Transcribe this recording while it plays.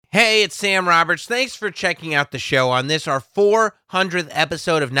Hey, it's Sam Roberts. Thanks for checking out the show on this, our 400th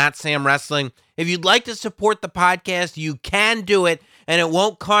episode of Not Sam Wrestling. If you'd like to support the podcast, you can do it, and it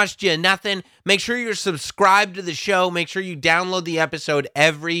won't cost you nothing. Make sure you're subscribed to the show. Make sure you download the episode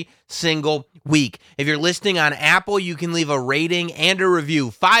every single week. If you're listening on Apple, you can leave a rating and a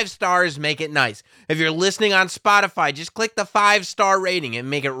review. 5 stars, make it nice. If you're listening on Spotify, just click the 5-star rating and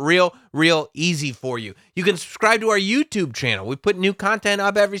make it real easy for you. You can subscribe to our YouTube channel. We put new content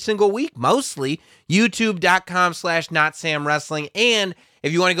up every single week, mostly youtube.com/NotSamWrestling. And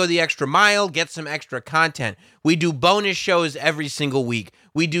if you want to go the extra mile, get some extra content. We do bonus shows every single week.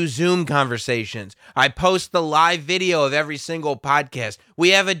 We do Zoom conversations. I post the live video of every single podcast. We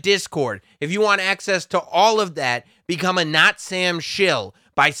have a Discord. If you want access to all of that, become a Not Sam shill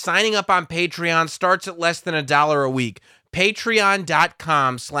by signing up on Patreon. Starts at less than $1 a week.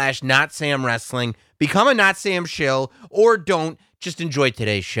 Patreon.com/NotSamWrestling. Become a Not Sam shill, or don't. Just enjoy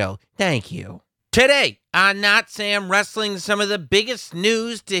today's show. Thank you. Today on Not Sam Wrestling, some of the biggest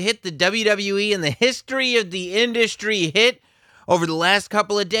news to hit the WWE in the history of the industry hit over the last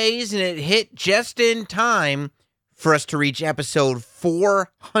couple of days, and it hit just in time for us to reach episode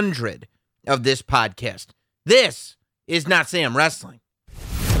 400 of this podcast. This is Not Sam Wrestling.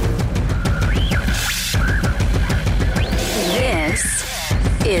 This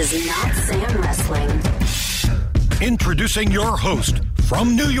is Not Sam Wrestling. Introducing your host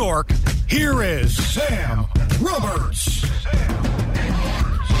from New York, here is Sam Roberts.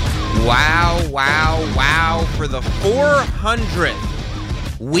 Wow. For the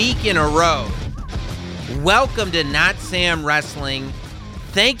 400th week in a row, welcome to Not Sam Wrestling.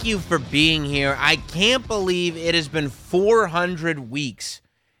 Thank you for being here. I can't believe it has been 400 weeks.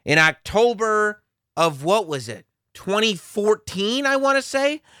 In October of, 2014, I want to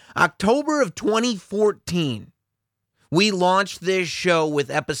say? October of 2014. We launched this show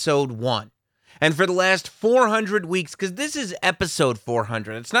with episode 1. And for the last 400 weeks, because this is episode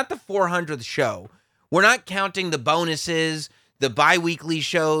 400, it's not the 400th show. We're not counting the bonuses, the bi-weekly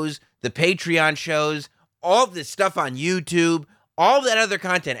shows, the Patreon shows, all of this stuff on YouTube, all that other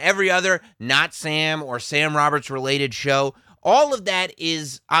content, every other Not Sam or Sam Roberts related show, all of that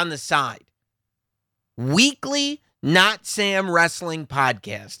is on the side. Weekly Not Sam Wrestling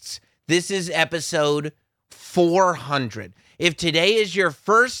podcasts. This is episode 400. If today is your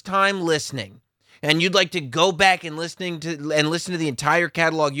first time listening and you'd like to go back and listen to the entire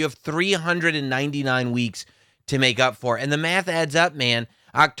catalog, you have 399 weeks to make up for. And the math adds up, man.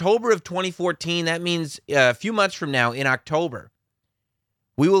 October of 2014, that means a few months from now in October,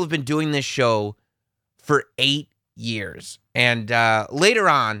 we will have been doing this show for 8 years. And later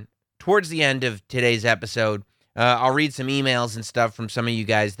on, towards the end of today's episode, I'll read some emails and stuff from some of you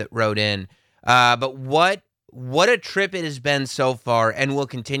guys that wrote in. But what a trip it has been so far, and will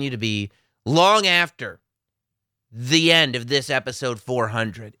continue to be long after the end of this episode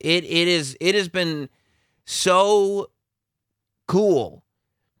 400. It has been so cool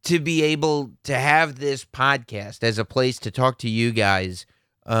to be able to have this podcast as a place to talk to you guys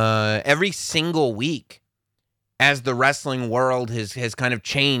every single week as the wrestling world has kind of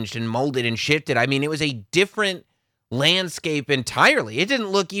changed and molded and shifted. I mean, it was a different landscape entirely. It didn't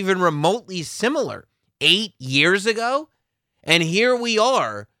look even remotely similar 8 years ago. And here we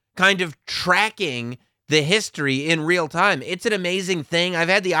are kind of tracking the history in real time. It's an amazing thing. I've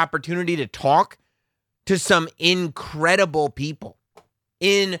had the opportunity to talk to some incredible people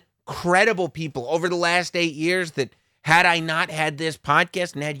over the last 8 years that had I not had this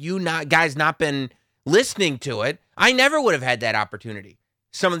podcast and had you guys not been listening to it, I never would have had that opportunity.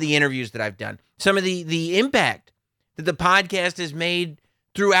 Some of the interviews that I've done, some of the impact that the podcast has made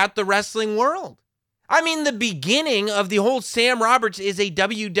throughout the wrestling world. I mean, the beginning of the whole Sam Roberts is a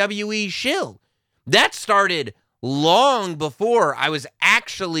WWE shill. That started long before I was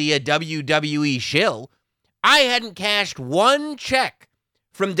actually a WWE shill. I hadn't cashed one check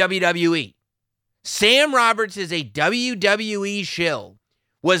from WWE. Sam Roberts is a WWE shill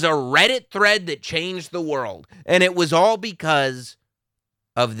was a Reddit thread that changed the world. And it was all because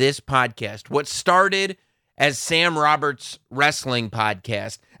of this podcast. What started as Sam Roberts Wrestling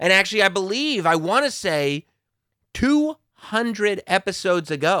Podcast. And actually, I want to say 200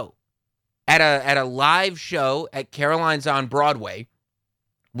 episodes ago at a live show at Caroline's on Broadway,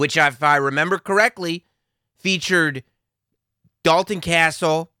 which, if I remember correctly, featured Dalton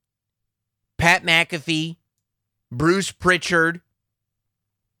Castle, Pat McAfee, Bruce Pritchard,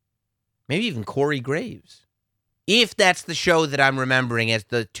 maybe even Corey Graves. If that's the show that I'm remembering as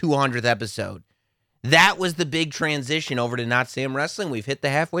the 200th episode. That was the big transition over to Not Sam Wrestling. We've hit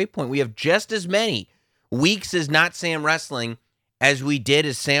the halfway point. We have just as many weeks as Not Sam Wrestling as we did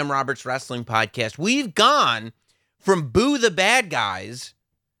as Sam Roberts Wrestling Podcast. We've gone from boo the bad guys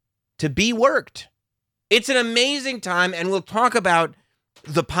to be worked. It's an amazing time, and we'll talk about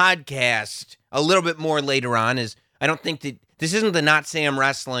the podcast a little bit more later on. As I don't think that this isn't the Not Sam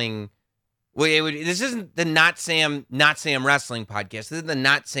Wrestling. This isn't the Not Sam Wrestling Podcast. This is the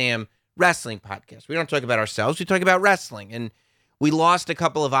Not Sam Wrestling Podcast. We don't talk about ourselves. We talk about wrestling, and we lost a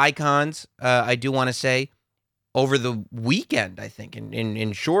couple of icons. I do want to say over the weekend. I think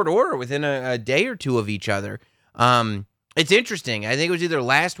in short order, within a day or two of each other. It's interesting. I think it was either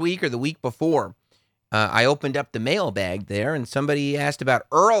last week or the week before. I opened up the mailbag there, and somebody asked about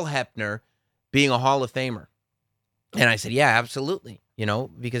Earl Hebner being a Hall of Famer. And I said, yeah, absolutely.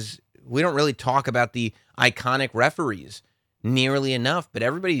 Because we don't really talk about the iconic referees nearly enough, but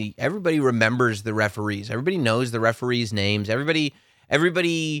everybody remembers the referees. Everybody knows the referees' names.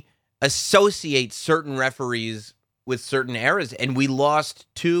 Everybody associates certain referees with certain eras, and we lost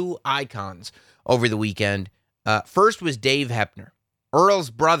two icons over the weekend. First was Dave Hebner, Earl's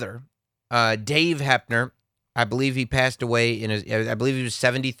brother. Dave Hebner, I believe he passed away I believe he was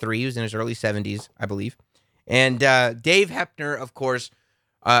 73. He was in his early 70s, I believe. And Dave Hebner, of course,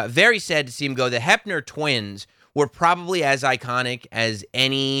 very sad to see him go. The Hebner twins were probably as iconic as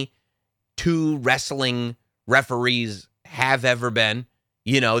any two wrestling referees have ever been.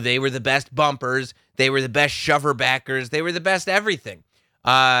 They were the best bumpers. They were the best shover backers. They were the best everything.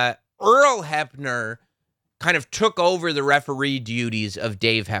 Earl Hebner kind of took over the referee duties of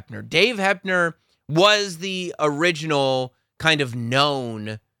Dave Hebner. Dave Hebner was the original kind of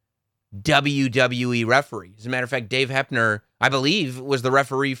known WWE referee. As a matter of fact, Dave Hebner, I believe, was the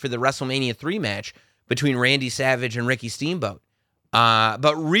referee for the WrestleMania 3 match between Randy Savage and Ricky Steamboat.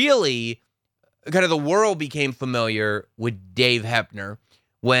 But really, kind of the world became familiar with Dave Hebner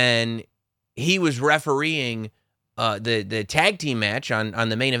when he was refereeing the tag team match on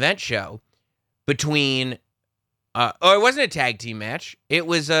the main event show between it wasn't a tag team match. It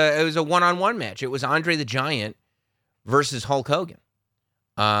was a one-on-one match. It was Andre the Giant versus Hulk Hogan.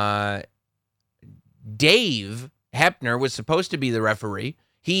 Dave Hebner was supposed to be the referee.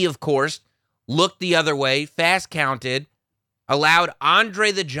 He, of course, looked the other way, fast counted, allowed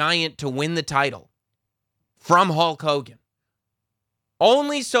Andre the Giant to win the title from Hulk Hogan,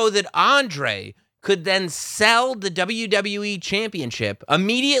 only so that Andre could then sell the WWE Championship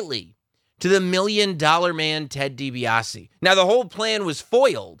immediately to the $1 Million Man, Ted DiBiase. Now, the whole plan was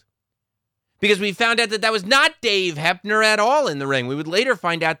foiled because we found out that was not Dave Hebner at all in the ring. We would later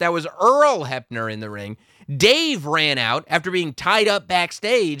find out that was Earl Hebner in the ring. Dave ran out after being tied up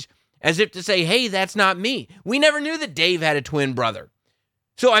backstage as if to say, hey, that's not me. We never knew that Dave had a twin brother.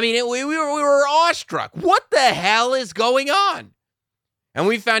 So, I mean, we were awestruck. What the hell is going on? And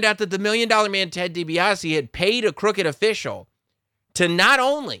we found out that the $1 Million Man, Ted DiBiase, had paid a crooked official to not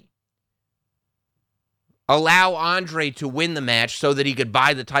only allow Andre to win the match so that he could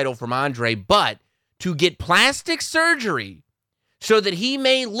buy the title from Andre, but to get plastic surgery so that he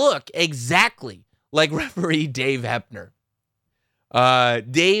may look exactly like referee Dave Hebner.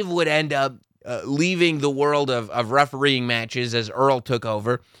 Dave would end up leaving the world of refereeing matches as Earl took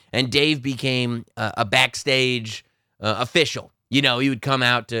over, and Dave became a backstage official. He would come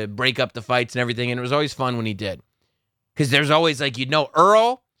out to break up the fights and everything, and it was always fun when he did. Because there's always,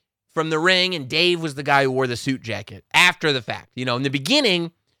 Earl from the ring, and Dave was the guy who wore the suit jacket after the fact. In the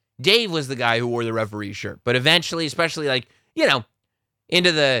beginning, Dave was the guy who wore the referee shirt. But eventually, especially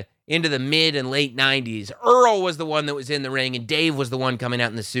into the mid and late 90s, Earl was the one that was in the ring, and Dave was the one coming out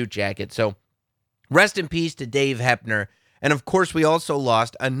in the suit jacket. So rest in peace to Dave Hebner. And of course, we also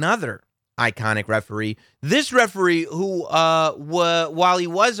lost another iconic referee. This referee who, while he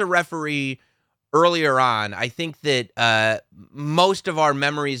was a referee earlier on, I think that most of our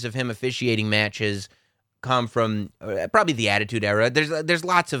memories of him officiating matches come from probably the Attitude Era. There's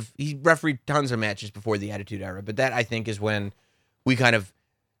lots of, he refereed tons of matches before the Attitude Era, but that I think is when we kind of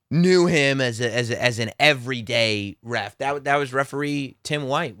knew him as an everyday ref. That was referee Tim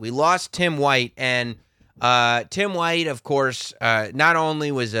White. We lost Tim White, and Tim White, of course, not only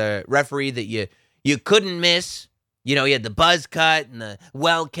was a referee that you couldn't miss. He had the buzz cut and the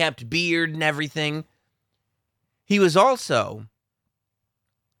well-kept beard and everything. He was also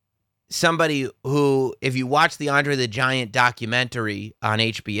somebody who, if you watch the Andre the Giant documentary on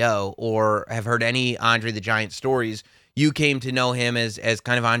HBO or have heard any Andre the Giant stories, you came to know him as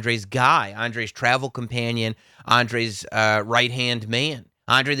kind of Andre's guy, Andre's travel companion, Andre's right-hand man.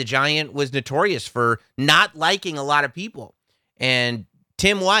 Andre the Giant was notorious for not liking a lot of people. And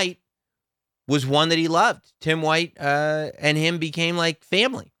Tim White was one that he loved. Tim White and him became like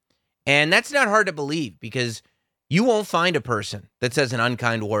family. And that's not hard to believe because, you won't find a person that says an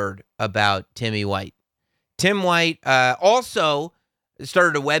unkind word about Timmy White. Tim White also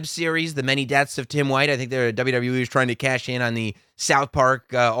started a web series, The Many Deaths of Tim White. I think WWE was trying to cash in on the South Park,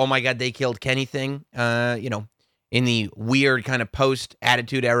 oh my God, they killed Kenny thing, in the weird kind of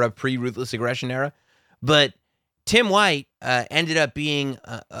post-Attitude Era, pre-Ruthless Aggression era. But Tim White ended up being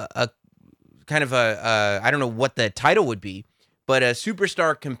a kind of I don't know what the title would be, but a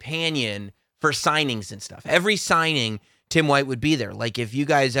superstar companion for signings and stuff. Every signing, Tim White would be there. Like if you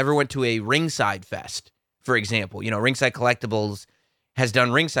guys ever went to a Ringside Fest, for example, Ringside Collectibles has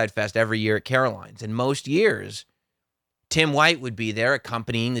done Ringside Fest every year at Caroline's. And most years, Tim White would be there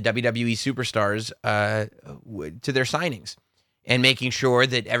accompanying the WWE superstars to their signings and making sure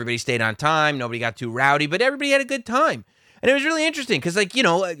that everybody stayed on time, nobody got too rowdy, but everybody had a good time. And it was really interesting because,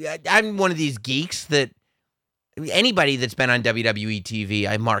 I'm one of these geeks that anybody that's been on WWE TV,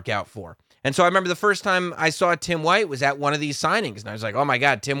 I mark out for. And so I remember the first time I saw Tim White was at one of these signings. And I was like, oh my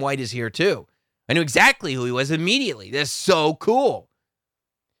God, Tim White is here too. I knew exactly who he was immediately. This is so cool.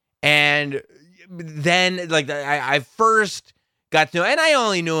 And then, I first got to know, and I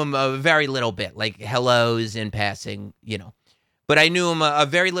only knew him a very little bit, like hellos in passing, But I knew him a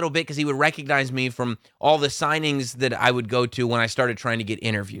very little bit because he would recognize me from all the signings that I would go to when I started trying to get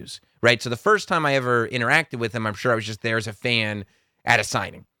interviews, right? So the first time I ever interacted with him, I'm sure I was just there as a fan at a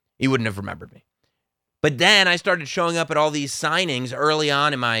signing. He wouldn't have remembered me. But then I started showing up at all these signings early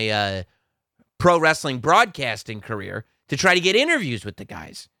on in my pro wrestling broadcasting career to try to get interviews with the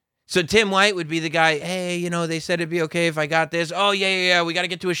guys. So Tim White would be the guy, hey, they said it'd be okay if I got this. Oh, yeah, we got to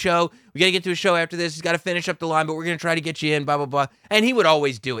get to a show. We got to get to a show after this. He's got to finish up the line, but we're going to try to get you in, blah, blah, blah. And he would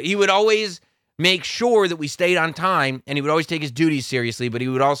always do it. He would always make sure that we stayed on time, and he would always take his duties seriously, but he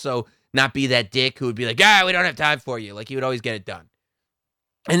would also not be that dick who would be like, we don't have time for you. Like, he would always get it done.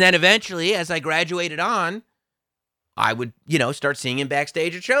 And then eventually, as I graduated on, I would, start seeing him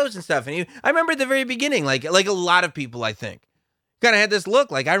backstage at shows and stuff. And I remember at the very beginning, like a lot of people, I think, kind of had this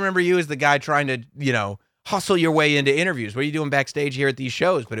look. Like, I remember you as the guy trying to, hustle your way into interviews. What are you doing backstage here at these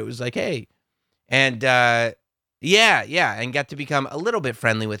shows? But it was like, hey. And, and got to become a little bit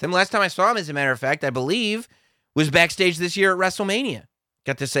friendly with him. Last time I saw him, as a matter of fact, I believe, was backstage this year at WrestleMania.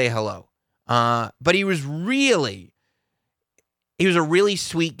 Got to say hello. But he was a really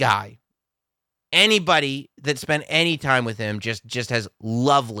sweet guy. Anybody that spent any time with him just has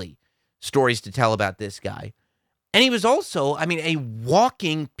lovely stories to tell about this guy. And he was also, a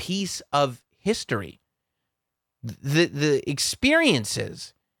walking piece of history. The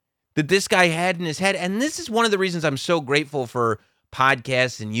experiences that this guy had in his head, and this is one of the reasons I'm so grateful for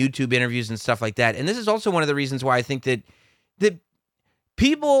podcasts and YouTube interviews and stuff like that. And this is also one of the reasons why I think that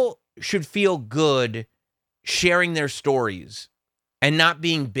people should feel good sharing their stories and not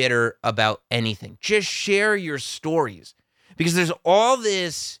being bitter about anything. Just share your stories, because there's all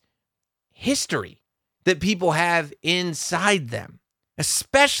this history that people have inside them,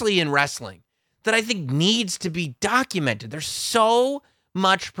 especially in wrestling, that I think needs to be documented. There's so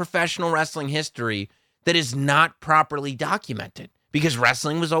much professional wrestling history that is not properly documented because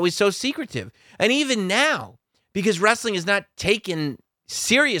wrestling was always so secretive. And even now, because wrestling is not taken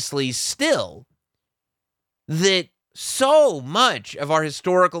seriously still, that so much of our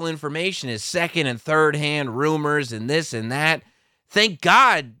historical information is second and third hand rumors and this and that. Thank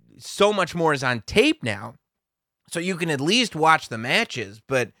God so much more is on tape now, so you can at least watch the matches.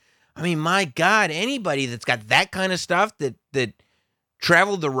 But my God, anybody that's got that kind of stuff that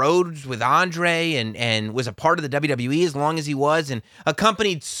traveled the roads with Andre and was a part of the WWE as long as he was and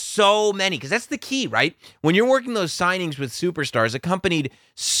accompanied so many, because that's the key, right? When you're working those signings with superstars, accompanied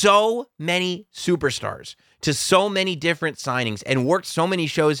so many superstars to so many different signings and worked so many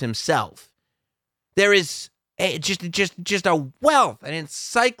shows himself. There is just a wealth, an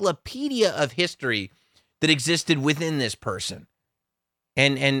encyclopedia of history that existed within this person.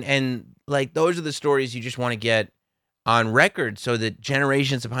 And like, those are the stories you just want to get on record so that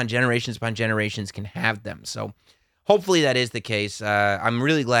generations upon generations upon generations can have them. So hopefully that is the case. I'm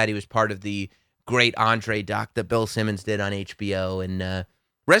really glad he was part of the great Andre doc that Bill Simmons did on HBO. And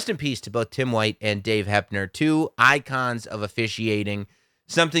rest in peace to both Tim White and Dave Hebner, two icons of officiating,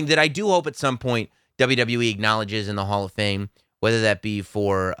 something that I do hope at some point WWE acknowledges in the Hall of Fame, whether that be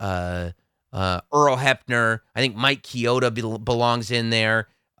for Earl Hebner. I think Mike Chioda belongs in there.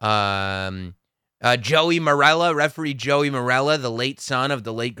 Joey Marella, referee Joey Marella, the late son of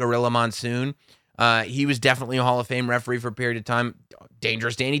the late Gorilla Monsoon. He was definitely a Hall of Fame referee for a period of time.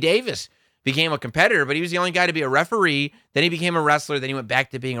 Dangerous Danny Davis became a competitor, but he was the only guy to be a referee. Then he became a wrestler. Then he went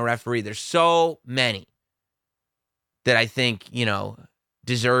back to being a referee. There's so many that I think,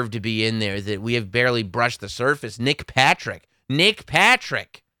 deserve to be in there that we have barely brushed the surface. Nick Patrick.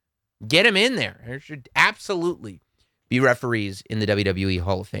 Get him in there. There should absolutely be referees in the WWE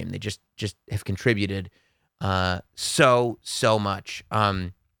Hall of Fame. They just have contributed so much.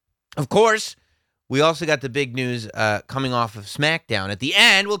 Of course, we also got the big news coming off of SmackDown. At the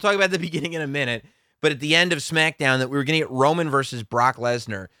end, we'll talk about the beginning in a minute, but at the end of SmackDown that we were going to get Roman versus Brock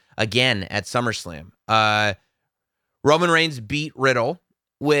Lesnar again at SummerSlam. Roman Reigns beat Riddle,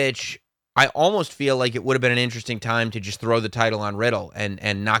 which I almost feel like it would have been an interesting time to just throw the title on Riddle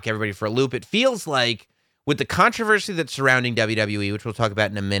and knock everybody for a loop. It feels like with the controversy that's surrounding WWE, which we'll talk about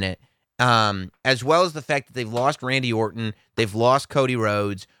in a minute, as well as the fact that they've lost Randy Orton, they've lost Cody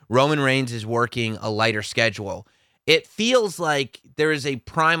Rhodes, Roman Reigns is working a lighter schedule. It feels like there is a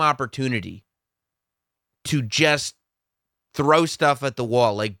prime opportunity to just throw stuff at the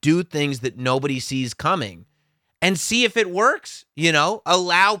wall, like do things that nobody sees coming and see if it works,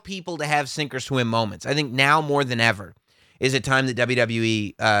 allow people to have sink or swim moments. I think now more than ever is a time that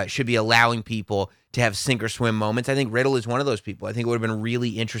WWE should be allowing people to have sink or swim moments. I think Riddle is one of those people. I think it would have been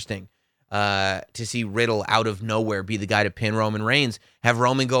really interesting to see Riddle out of nowhere be the guy to pin Roman Reigns, have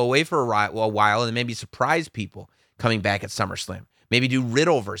Roman go away for a while, and maybe surprise people coming back at SummerSlam. Maybe do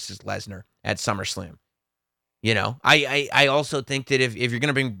Riddle versus Lesnar at SummerSlam. I also think that if you're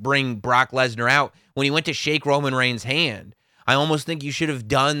going to bring Brock Lesnar out, when he went to shake Roman Reigns' hand, I almost think you should have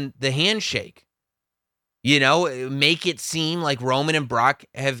done the handshake. Make it seem like Roman and Brock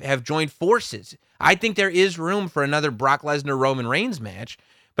have joined forces. I think there is room for another Brock Lesnar-Roman Reigns match,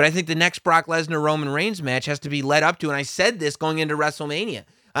 but I think the next Brock Lesnar-Roman Reigns match has to be led up to, and I said this going into WrestleMania.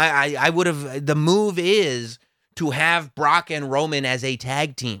 I would have, the move is to have Brock and Roman as a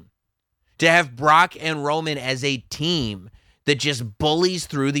tag team. To have Brock and Roman as a team that just bullies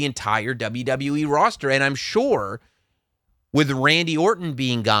through the entire WWE roster. And I'm sure with Randy Orton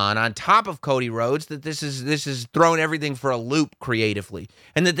being gone on top of Cody Rhodes that this is throwing everything for a loop creatively.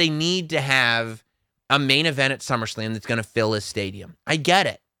 And that they need to have a main event at SummerSlam that's going to fill his stadium. I get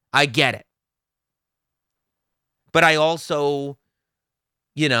it. But I also,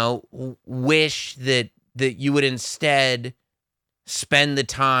 wish that you would instead spend the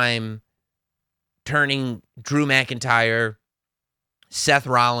time turning Drew McIntyre, Seth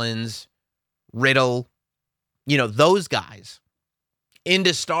Rollins, Riddle, those guys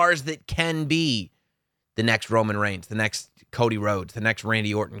into stars that can be the next Roman Reigns, the next Cody Rhodes, the next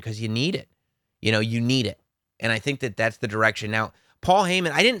Randy Orton, because you need it. You need it. And I think that that's the direction. Now, Paul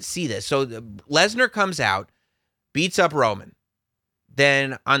Heyman, I didn't see this. So Lesnar comes out, beats up Roman.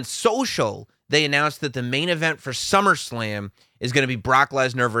 Then on social, they announced that the main event for SummerSlam is going to be Brock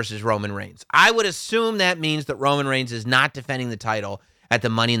Lesnar versus Roman Reigns. I would assume that means that Roman Reigns is not defending the title at the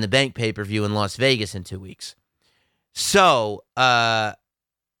Money in the Bank pay-per-view in Las Vegas in 2 weeks. So, I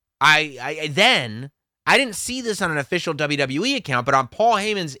didn't see this on an official WWE account, but on Paul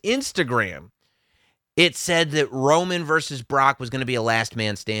Heyman's Instagram, it said that Roman versus Brock was going to be a last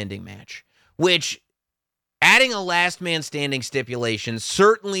man standing match, which adding a last man standing stipulation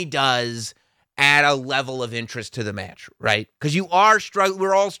certainly does add a level of interest to the match, right? Because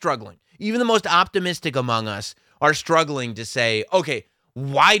we're all struggling. Even the most optimistic among us are struggling to say, okay,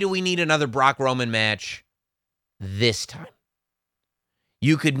 why do we need another Brock Roman match this time?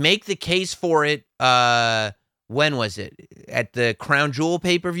 You could make the case for it, when was it? At the Crown Jewel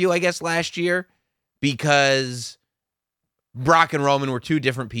pay-per-view, I guess, last year, because Brock and Roman were two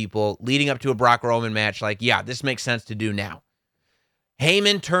different people leading up to a Brock Roman match. Like, yeah, this makes sense to do now.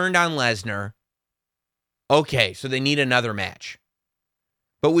 Heyman turned on Lesnar. Okay, so they need another match.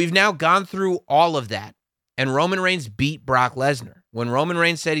 But we've now gone through all of that, and Roman Reigns beat Brock Lesnar. When Roman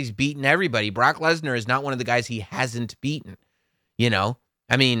Reigns said he's beaten everybody, Brock Lesnar is not one of the guys he hasn't beaten.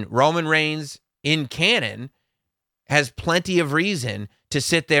 Roman Reigns in canon has plenty of reason to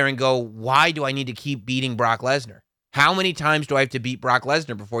sit there and go, why do I need to keep beating Brock Lesnar? How many times do I have to beat Brock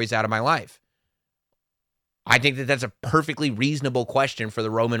Lesnar before he's out of my life? I think that that's a perfectly reasonable question for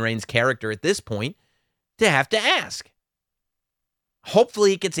the Roman Reigns character at this point to have to ask.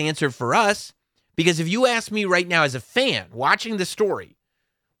 Hopefully it gets answered for us, because if you ask me right now as a fan watching the story,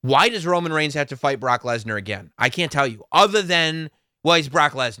 why does Roman Reigns have to fight Brock Lesnar again? I can't tell you, other than, well, he's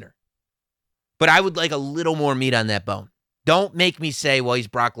Brock Lesnar. But I would like a little more meat on that bone. Don't make me say, well, he's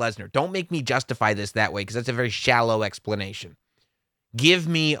Brock Lesnar. Don't make me justify this that way, because that's a very shallow explanation. Give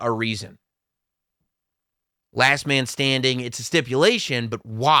me a reason. Last man standing, it's a stipulation, but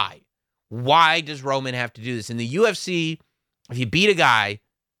why? Why does Roman have to do this? In the UFC, if you beat a guy a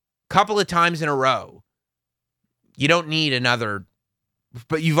couple of times in a row, you don't need another,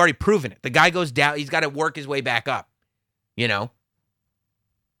 but you've already proven it. The guy goes down, he's got to work his way back up,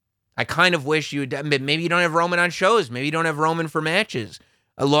 I kind of wish you would, maybe you don't have Roman on shows. Maybe you don't have Roman for matches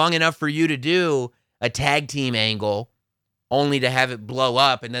long enough for you to do a tag team angle only to have it blow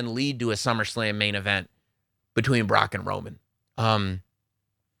up and then lead to a SummerSlam main event between Brock and Roman. I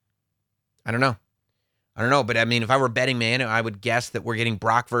don't know. But I mean, if I were a betting man, I would guess that we're getting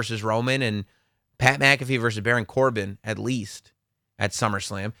Brock versus Roman and Pat McAfee versus Baron Corbin at least at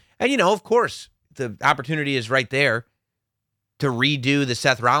SummerSlam. And, of course, the opportunity is right there to redo the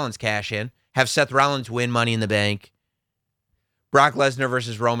Seth Rollins cash in, have Seth Rollins win Money in the Bank, Brock Lesnar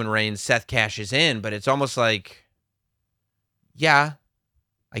versus Roman Reigns, Seth cashes in, but it's almost like, yeah,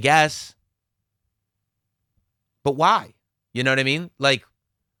 I guess. But why? You know what I mean? Like,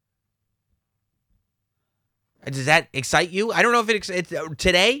 does that excite you? I don't know if it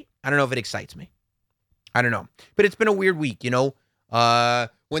today. I don't know if it excites me. I don't know. But it's been a weird week,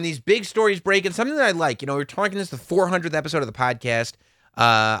 when these big stories break, and something that I like, we're talking this the 400th episode of the podcast.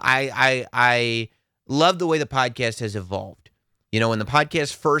 I love the way the podcast has evolved. When the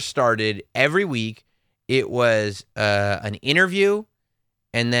podcast first started, every week it was an interview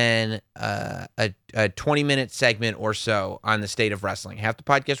and then a 20-minute segment or so on the state of wrestling. Half the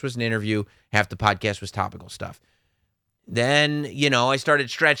podcast was an interview, half the podcast was topical stuff. Then, I started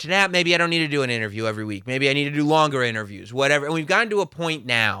stretching out. Maybe I don't need to do an interview every week. Maybe I need to do longer interviews, whatever. And we've gotten to a point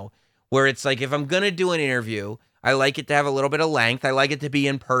now where it's like, if I'm going to do an interview, I like it to have a little bit of length. I like it to be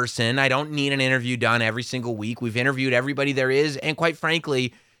in person. I don't need an interview done every single week. We've interviewed everybody there is. And quite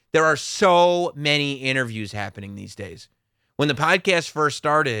frankly, there are so many interviews happening these days. When the podcast first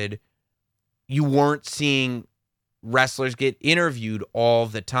started, you weren't seeing wrestlers get interviewed all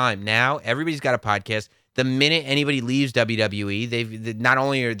the time. Now, everybody's got a podcast. The minute anybody leaves WWE, they've not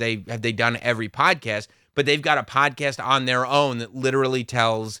only have they done every podcast, but they've got a podcast on their own that literally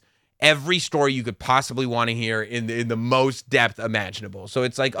tells every story you could possibly want to hear in the most depth imaginable. So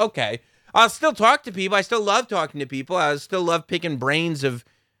it's like, okay, I'll still talk to people. I still love talking to people. I still love picking brains of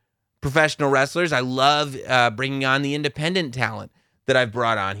professional wrestlers. I love bringing on the independent talent that I've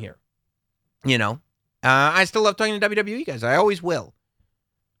brought on here. I still love talking to WWE guys. I always will.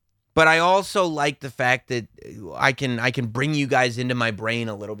 But I also like the fact that I can bring you guys into my brain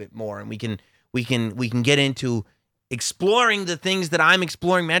a little bit more, and we can get into exploring the things that I'm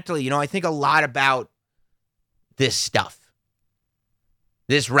exploring mentally. I think a lot about this stuff,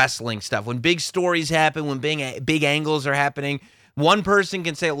 this wrestling stuff. When big stories happen, when big angles are happening, one person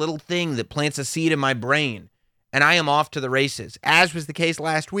can say a little thing that plants a seed in my brain, and I am off to the races, as was the case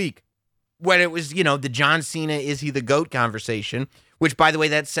last week when it was, the John Cena, is he the GOAT conversation, which, by the way,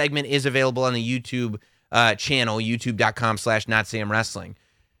 that segment is available on the YouTube channel, youtube.com/NotSamWrestling.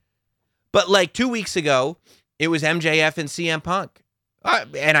 But like 2 weeks ago, it was MJF and CM Punk,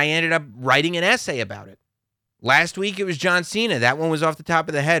 and I ended up writing an essay about it. Last week, it was John Cena. That one was off the top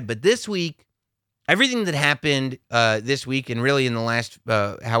of the head. But this week, everything that happened this week and really in the last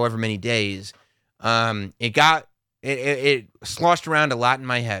however many days, it sloshed around a lot in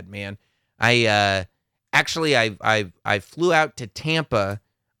my head, man. I flew out to Tampa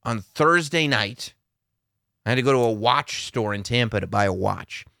on Thursday night. I had to go to a watch store in Tampa to buy a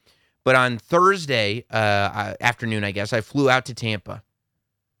watch. But on Thursday afternoon, I guess, I flew out to Tampa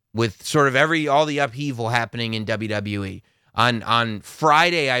with sort of all the upheaval happening in WWE. On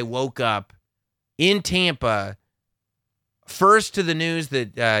Friday, I woke up in Tampa, first to the news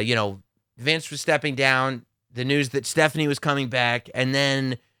that, Vince was stepping down, the news that Stephanie was coming back, and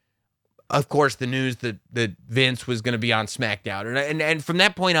then, of course, the news that Vince was going to be on SmackDown. And from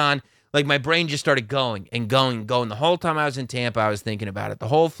that point on, like, my brain just started going and going. The whole time I was in Tampa, I was thinking about it. The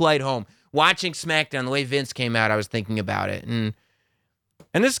whole flight home, watching SmackDown, the way Vince came out, I was thinking about it. And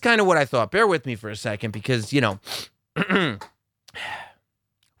this is kind of what I thought. Bear with me for a second because,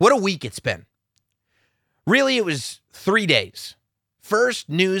 what a week it's been. Really, it was 3 days. First,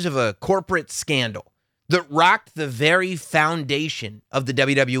 news of a corporate scandal that rocked the very foundation of the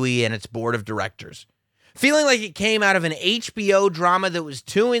WWE and its board of directors. Feeling like it came out of an HBO drama that was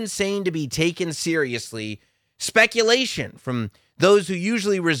too insane to be taken seriously, speculation from those who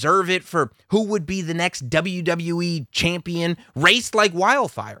usually reserve it for who would be the next WWE champion raced like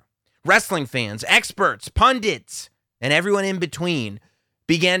wildfire. Wrestling fans, experts, pundits, and everyone in between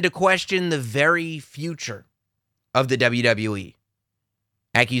began to question the very future of the WWE.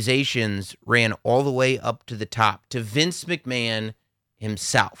 Accusations ran all the way up to the top, to Vince McMahon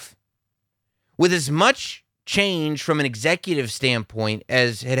himself. With as much change from an executive standpoint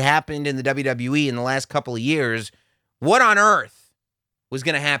as had happened in the WWE in the last couple of years, what on earth was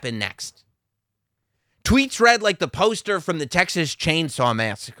going to happen next? Tweets read like the poster from the Texas Chainsaw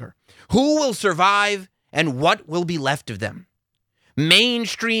Massacre. Who will survive and what will be left of them?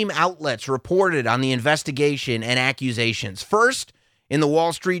 Mainstream outlets reported on the investigation and accusations. First, in the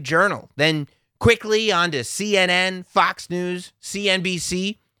Wall Street Journal, then quickly onto CNN, Fox News,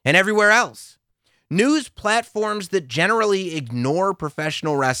 CNBC, and everywhere else. News platforms that generally ignore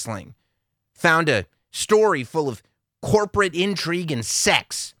professional wrestling found a story full of corporate intrigue and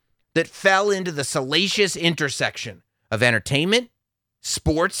sex that fell into the salacious intersection of entertainment,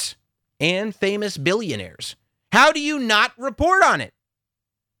 sports, and famous billionaires. How do you not report on it?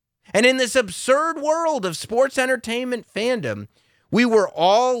 And in this absurd world of sports entertainment fandom, we were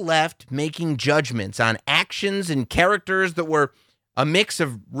all left making judgments on actions and characters that were a mix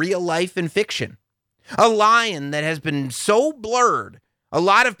of real life and fiction. A line that has been so blurred, a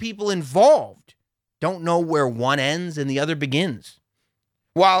lot of people involved don't know where one ends and the other begins.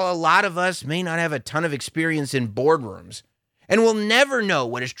 While a lot of us may not have a ton of experience in boardrooms and will never know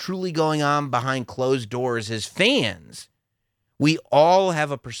what is truly going on behind closed doors as fans, we all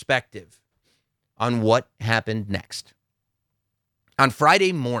have a perspective on what happened next. On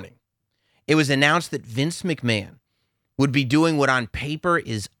Friday morning, it was announced that Vince McMahon would be doing what on paper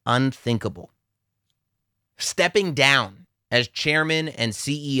is unthinkable: stepping down as chairman and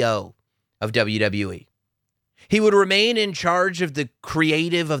CEO of WWE. He would remain in charge of the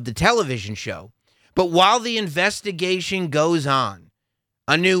creative of the television show, but while the investigation goes on,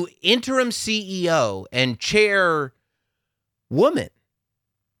 a new interim CEO and chairwoman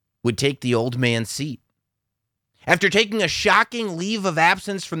would take the old man's seat. After taking a shocking leave of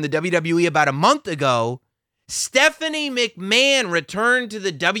absence from the WWE about a month ago, Stephanie McMahon returned to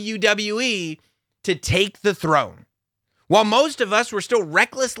the WWE to take the throne. While most of us were still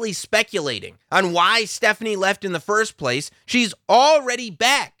recklessly speculating on why Stephanie left in the first place, she's already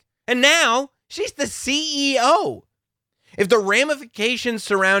back. And now she's the CEO. If the ramifications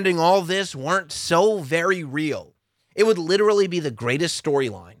surrounding all this weren't so very real, it would literally be the greatest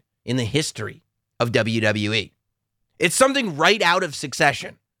storyline in the history of WWE. It's something right out of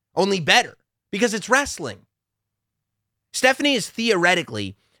Succession, only better, because it's wrestling. Stephanie is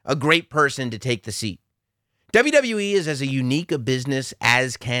theoretically a great person to take the seat. WWE is as unique a business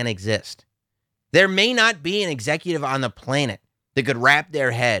as can exist. There may not be an executive on the planet that could wrap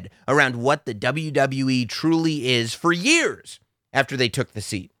their head around what the WWE truly is for years after they took the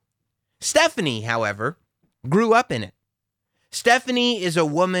seat. Stephanie, however, grew up in it. Stephanie is a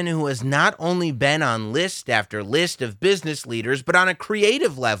woman who has not only been on list after list of business leaders, but on a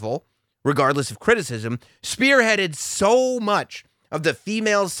creative level, regardless of criticism, spearheaded so much of the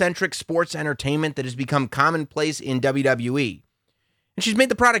female-centric sports entertainment that has become commonplace in WWE. And she's made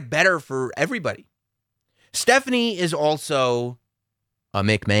the product better for everybody. Stephanie is also a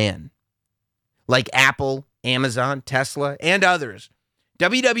McMahon. Like Apple, Amazon, Tesla, and others,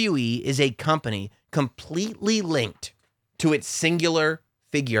 WWE is a company completely linked to its singular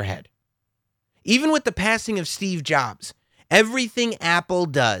figurehead. Even with the passing of Steve Jobs, everything Apple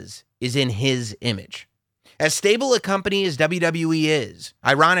does is in his image. As stable a company as WWE is,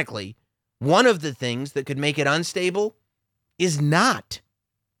 ironically, one of the things that could make it unstable is not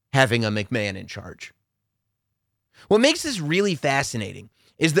having a McMahon in charge. What makes this really fascinating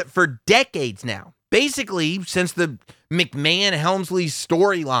is that for decades now, basically since the McMahon-Helmsley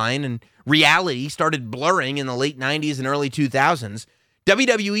storyline and reality started blurring in the late 90s and early 2000s,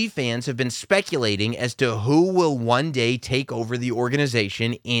 WWE fans have been speculating as to who will one day take over the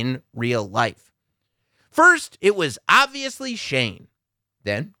organization in real life. First, it was obviously Shane.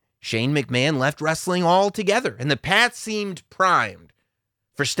 Then, Shane McMahon left wrestling altogether, and the path seemed primed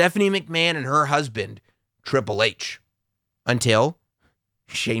for Stephanie McMahon and her husband, Triple H. Until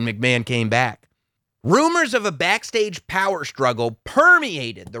Shane McMahon came back. Rumors of a backstage power struggle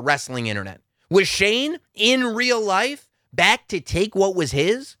permeated the wrestling internet. Was Shane, in real life, back to take what was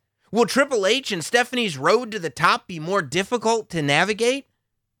his? Will Triple H and Stephanie's road to the top be more difficult to navigate?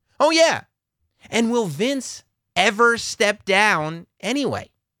 Oh yeah. And will Vince ever step down anyway?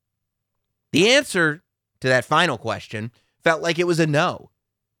 The answer to that final question felt like it was a no.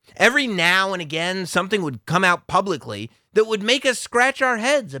 Every now and again, something would come out publicly that would make us scratch our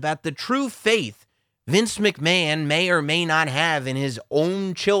heads about the true faith Vince McMahon may or may not have in his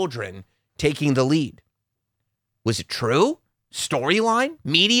own children taking the lead. Was it true? Storyline?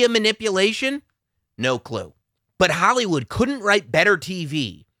 Media manipulation? No clue. But Hollywood couldn't write better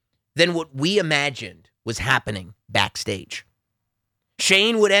TV than what we imagined was happening backstage.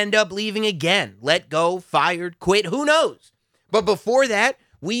 Shane would end up leaving again, let go, fired, quit, who knows? But before that,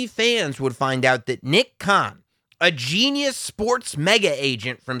 we fans would find out that Nick Khan, a genius sports mega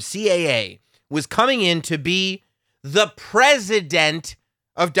agent from CAA, was coming in to be the president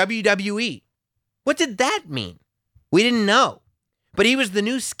of WWE. What did that mean? We didn't know. But he was the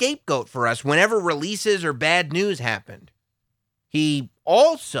new scapegoat for us whenever releases or bad news happened. He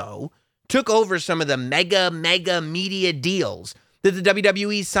also took over some of the mega media deals that the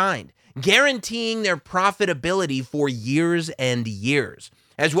WWE signed, guaranteeing their profitability for years and years,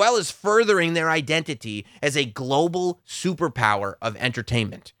 as well as furthering their identity as a global superpower of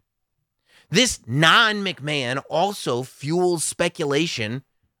entertainment. This non-McMahon also fuels speculation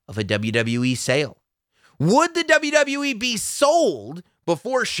of a WWE sale. Would the WWE be sold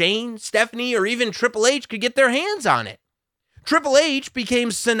before Shane, Stephanie, or even Triple H could get their hands on it? Triple H became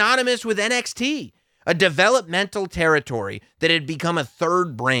synonymous with NXT, a developmental territory that had become a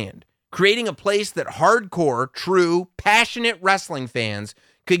third brand, creating a place that hardcore, true, passionate wrestling fans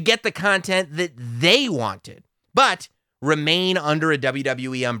could get the content that they wanted, but remain under a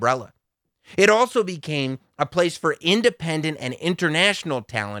WWE umbrella. It also became a place for independent and international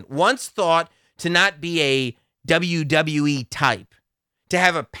talent, once thought to not be a WWE type, to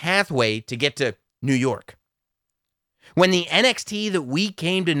have a pathway to get to New York. When the NXT that we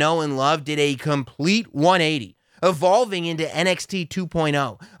came to know and love did a complete 180, evolving into NXT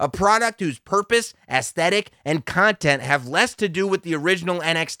 2.0, a product whose purpose, aesthetic, and content have less to do with the original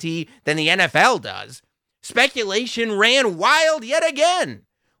NXT than the NFL does, speculation ran wild yet again.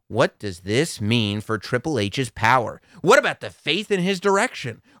 What does this mean for Triple H's power? What about the faith in his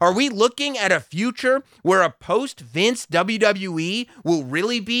direction? Are we looking at a future where a post-Vince WWE will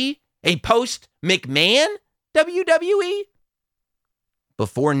really be a post-McMahon WWE?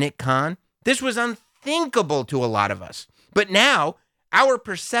 Before Nick Khan, this was unthinkable to a lot of us. But now, our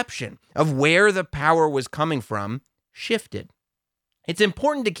perception of where the power was coming from shifted. It's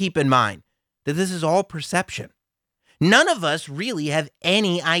important to keep in mind that this is all perception. None of us really have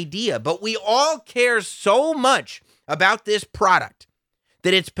any idea, but we all care so much about this product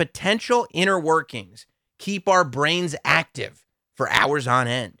that its potential inner workings keep our brains active for hours on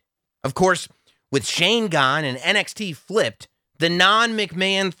end. Of course, with Shane gone and NXT flipped, the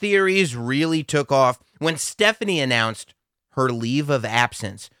non-McMahon theories really took off when Stephanie announced her leave of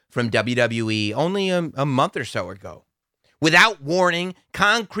absence from WWE only a month or so ago. Without warning,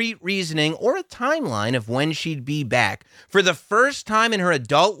 concrete reasoning, or a timeline of when she'd be back, for the first time in her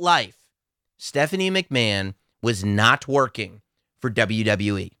adult life, Stephanie McMahon was not working for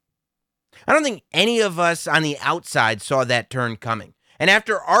WWE. I don't think any of us on the outside saw that turn coming. And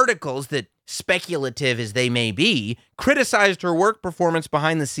after articles that, speculative as they may be, criticized her work performance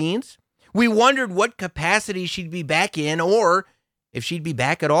behind the scenes, we wondered what capacity she'd be back in, or if she'd be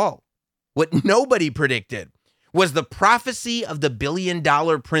back at all. What nobody predicted was the prophecy of the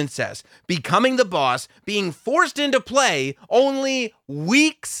billion-dollar princess becoming the boss, being forced into play only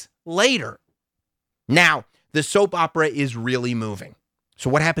weeks later. Now, the soap opera is really moving. So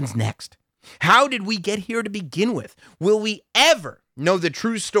what happens next? How did we get here to begin with? Will we ever know the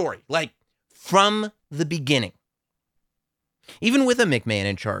true story, like from the beginning? Even with a McMahon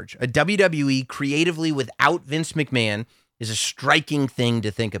in charge, a WWE creatively without Vince McMahon is a striking thing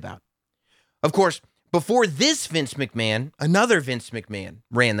to think about. Of course, before this Vince McMahon, another Vince McMahon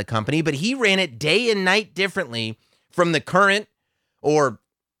ran the company, but he ran it day and night differently from the current or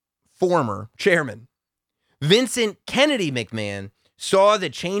former chairman. Vincent Kennedy McMahon saw the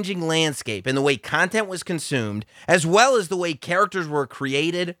changing landscape in the way content was consumed, as well as the way characters were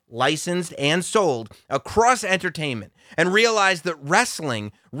created, licensed, and sold across entertainment, and realized that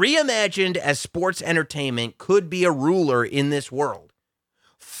wrestling, reimagined as sports entertainment, could be a ruler in this world.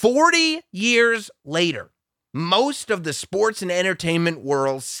 40 years later, most of the sports and entertainment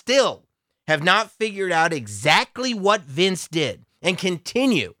world still have not figured out exactly what Vince did and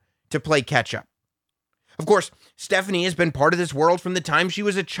continue to play catch up. Of course, Stephanie has been part of this world from the time she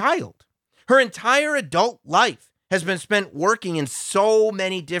was a child. Her entire adult life has been spent working in so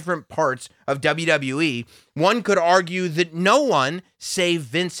many different parts of WWE. One could argue that no one, save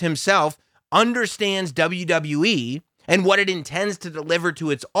Vince himself, understands WWE and what it intends to deliver to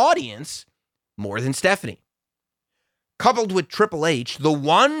its audience more than Stephanie. Coupled with Triple H, the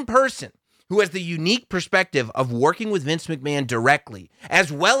one person who has the unique perspective of working with Vince McMahon directly,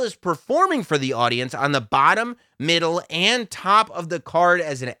 as well as performing for the audience on the bottom, middle, and top of the card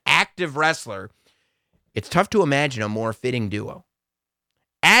as an active wrestler, it's tough to imagine a more fitting duo.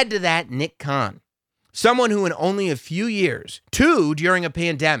 Add to that Nick Khan, someone who in only a few years, 2 during a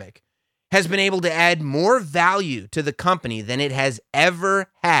pandemic, has been able to add more value to the company than it has ever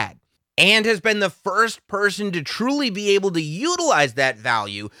had, and has been the first person to truly be able to utilize that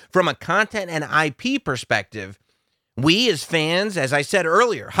value from a content and IP perspective. We as fans, as I said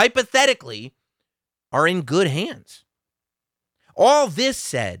earlier, hypothetically, are in good hands. All this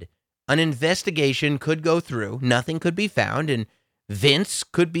said, an investigation could go through, nothing could be found, and Vince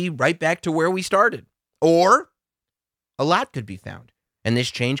could be right back to where we started. Or a lot could be found, and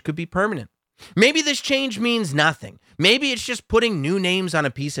this change could be permanent. Maybe this change means nothing. Maybe it's just putting new names on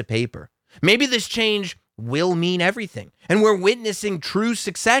a piece of paper. Maybe this change will mean everything, and we're witnessing true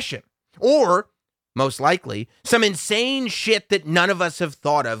succession. Or, most likely, some insane shit that none of us have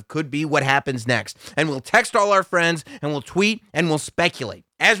thought of could be what happens next. And we'll text all our friends, and we'll tweet, and we'll speculate,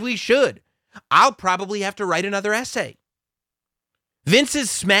 as we should. I'll probably have to write another essay. Vince's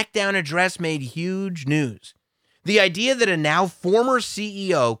SmackDown address made huge news. The idea that a now former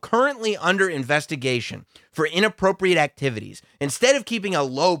CEO currently under investigation for inappropriate activities, instead of keeping a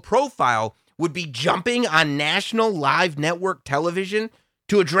low profile, would be jumping on national live network television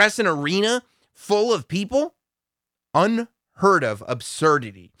to address an arena full of people? Unheard of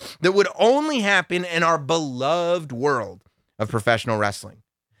absurdity that would only happen in our beloved world of professional wrestling.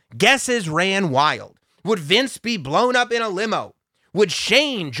 Guesses ran wild. Would Vince be blown up in a limo? Would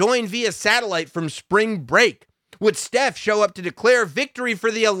Shane join via satellite from spring break? Would Steph show up to declare victory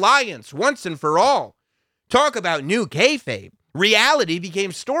for the Alliance once and for all? Talk about new kayfabe. Reality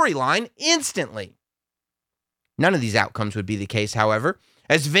became storyline instantly. None of these outcomes would be the case, however,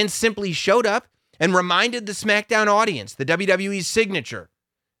 as Vince simply showed up and reminded the SmackDown audience the WWE's signature.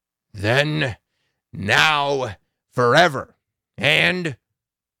 Then, now, forever. And,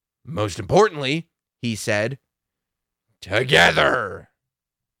 most importantly, he said, together.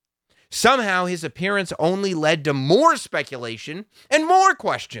 Somehow his appearance only led to more speculation and more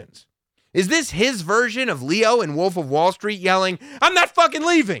questions. Is this his version of Leo in Wolf of Wall Street yelling, "I'm not fucking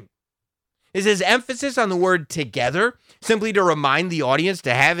leaving"? Is his emphasis on the word together simply to remind the audience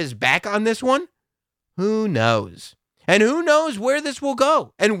to have his back on this one? Who knows? And who knows where this will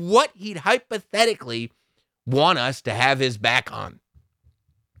go and what he'd hypothetically want us to have his back on.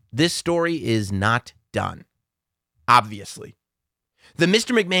 This story is not done, obviously. The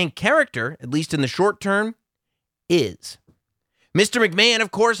Mr. McMahon character, at least in the short term, is. Mr. McMahon,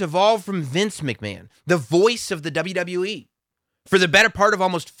 of course, evolved from Vince McMahon, the voice of the WWE. For the better part of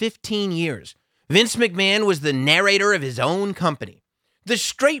almost 15 years, Vince McMahon was the narrator of his own company. The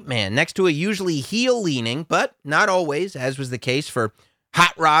straight man next to a usually heel-leaning, but not always, as was the case for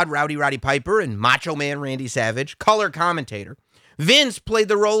Hot Rod Rowdy Roddy Piper and Macho Man Randy Savage, color commentator. Vince played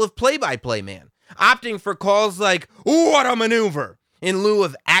the role of play-by-play man, opting for calls like, "What a maneuver," in lieu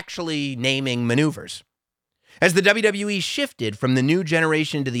of actually naming maneuvers. As the WWE shifted from the new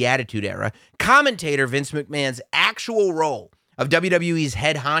generation to the Attitude Era, commentator Vince McMahon's actual role of WWE's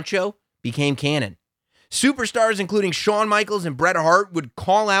head honcho became canon. Superstars including Shawn Michaels and Bret Hart would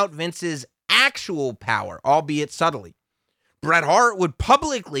call out Vince's actual power, albeit subtly. Bret Hart would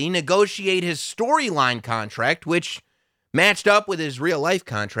publicly negotiate his storyline contract, which matched up with his real-life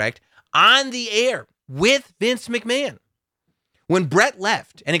contract, on the air with Vince McMahon. When Bret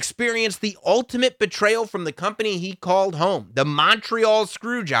left and experienced the ultimate betrayal from the company he called home, the Montreal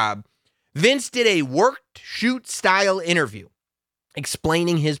Screwjob, Vince did a worked-shoot-style interview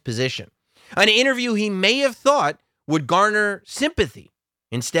explaining his position. An interview he may have thought would garner sympathy.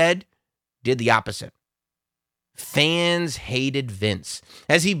 Instead, did the opposite. Fans hated Vince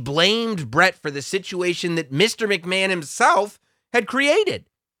as he blamed Bret for the situation that Mr. McMahon himself had created.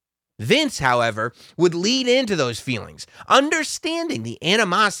 Vince, however, would lead into those feelings, understanding the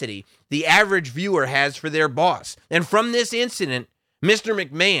animosity the average viewer has for their boss. And from this incident, Mr.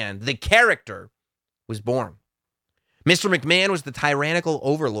 McMahon, the character, was born. Mr. McMahon was the tyrannical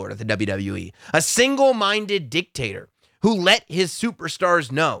overlord of the WWE, a single-minded dictator who let his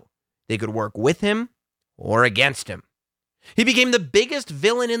superstars know they could work with him or against him. He became the biggest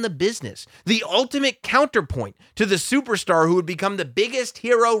villain in the business, the ultimate counterpoint to the superstar who would become the biggest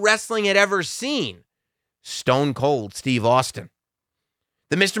hero wrestling had ever seen, Stone Cold Steve Austin.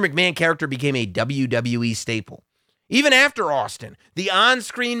 The Mr. McMahon character became a WWE staple. Even after Austin, the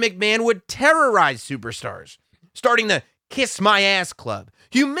on-screen McMahon would terrorize superstars, starting the Kiss My Ass Club,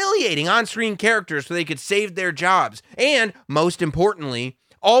 humiliating on-screen characters so they could save their jobs, and, most importantly,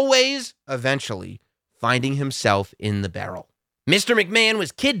 always, eventually, finding himself in the barrel. Mr. McMahon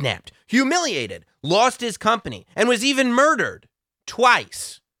was kidnapped, humiliated, lost his company, and was even murdered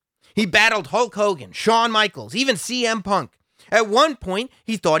twice. He battled Hulk Hogan, Shawn Michaels, even CM Punk. At one point,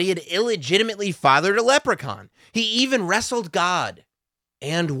 he thought he had illegitimately fathered a leprechaun. He even wrestled God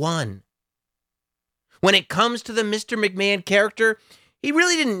and won. When it comes to the Mr. McMahon character, he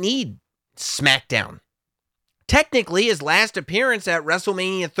really didn't need SmackDown. Technically, his last appearance at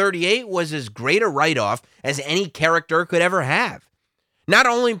WrestleMania 38 was as great a write-off as any character could ever have. Not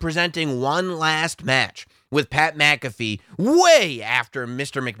only presenting one last match with Pat McAfee way after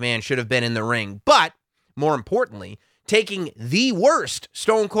Mr. McMahon should have been in the ring, but, more importantly, taking the worst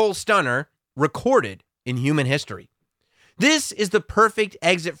Stone Cold Stunner recorded in human history. This is the perfect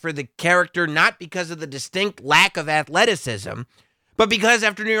exit for the character, not because of the distinct lack of athleticism, but because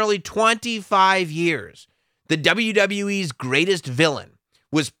after nearly 25 years, the WWE's greatest villain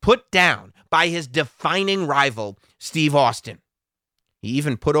was put down by his defining rival, Steve Austin. He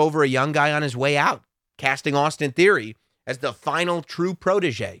even put over a young guy on his way out, casting Austin Theory as the final true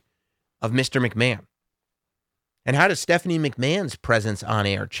protege of Mr. McMahon. And how does Stephanie McMahon's presence on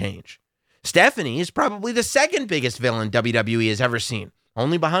air change? Stephanie is probably the second biggest villain WWE has ever seen,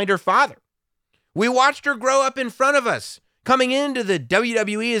 only behind her father. We watched her grow up in front of us, coming into the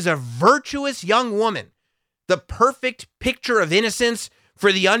WWE as a virtuous young woman, the perfect picture of innocence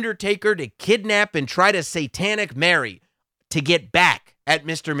for The Undertaker to kidnap and try to satanic marry to get back at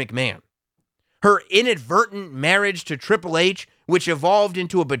Mr. McMahon. Her inadvertent marriage to Triple H, which evolved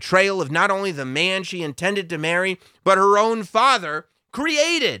into a betrayal of not only the man she intended to marry, but her own father,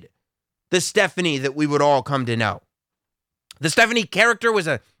 created the Stephanie that we would all come to know. The Stephanie character was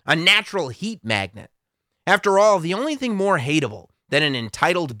a natural heat magnet. After all, the only thing more hateable than an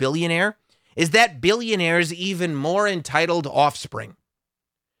entitled billionaire is that billionaire's even more entitled offspring.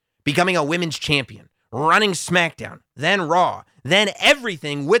 Becoming a women's champion, running SmackDown, then Raw, then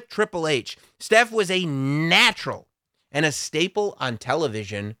everything with Triple H, Steph was a natural and a staple on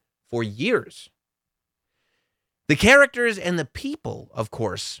television for years. The characters and the people, of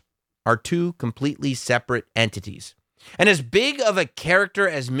course, are two completely separate entities. And as big of a character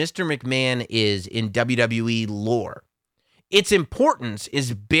as Mr. McMahon is in WWE lore, its importance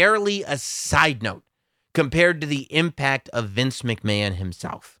is barely a side note compared to the impact of Vince McMahon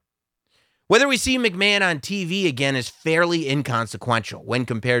himself. Whether we see McMahon on TV again is fairly inconsequential when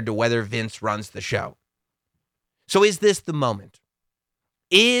compared to whether Vince runs the show. So is this the moment?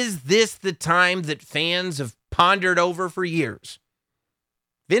 Is this the time that fans have pondered over for years?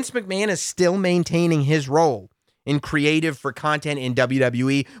 Vince McMahon is still maintaining his role in creative for content in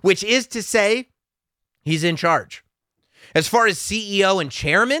WWE, which is to say, he's in charge. As far as CEO and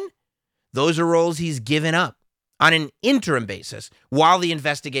chairman, those are roles he's given up on an interim basis while the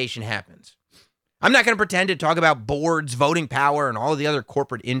investigation happens. I'm not going to pretend to talk about boards, voting power, and all of the other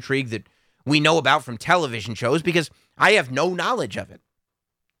corporate intrigue that we know about from television shows because I have no knowledge of it.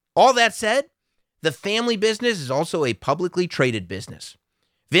 All that said, the family business is also a publicly traded business.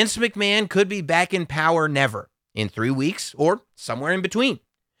 Vince McMahon could be back in power never, in 3 weeks, or somewhere in between.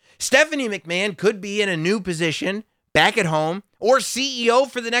 Stephanie McMahon could be in a new position, back at home, or CEO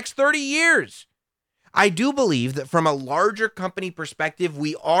for the next 30 years. I do believe that from a larger company perspective,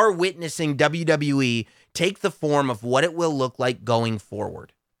 we are witnessing WWE take the form of what it will look like going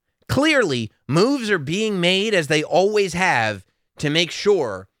forward. Clearly, moves are being made, as they always have, to make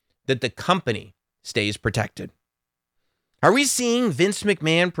sure that the company stays protected. Are we seeing Vince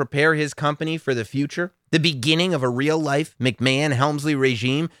McMahon prepare his company for the future? The beginning of a real-life McMahon-Helmsley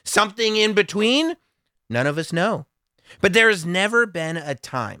regime? Something in between? None of us know. But there has never been a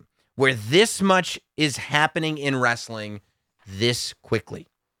time where this much is happening in wrestling this quickly.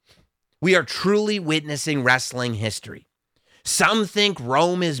 We are truly witnessing wrestling history. Some think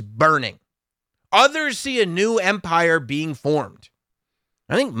Rome is burning. Others see a new empire being formed.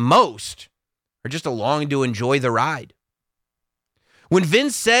 I think most are just along to enjoy the ride. When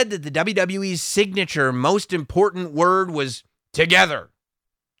Vince said that the WWE's signature most important word was together,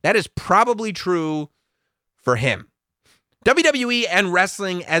 that is probably true for him. WWE and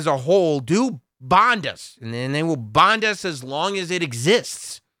wrestling as a whole do bond us, and they will bond us as long as it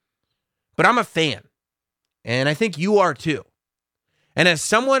exists. But I'm a fan, and I think you are too. And as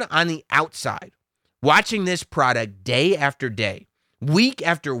someone on the outside, watching this product day after day, week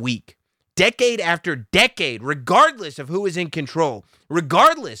after week, decade after decade, regardless of who is in control,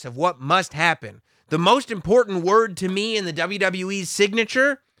 regardless of what must happen, the most important word to me in the WWE's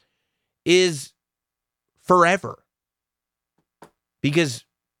signature is forever. Because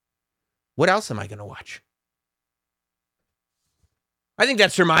what else am I going to watch? I think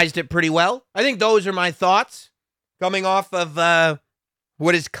that surmised it pretty well. I think those are my thoughts coming off of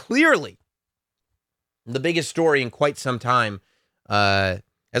what is clearly the biggest story in quite some time, as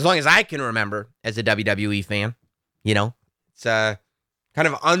long as I can remember as a WWE fan. You know, it's kind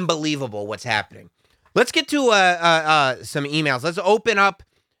of unbelievable what's happening. Let's get to some emails. Let's open up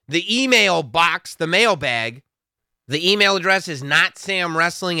the email box, the mailbag. The email address is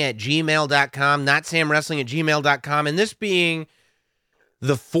notsamwrestling@gmail.com, notsamwrestling@gmail.com, and this being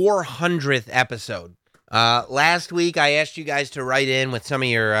the 400th episode. Last week, I asked you guys to write in with some of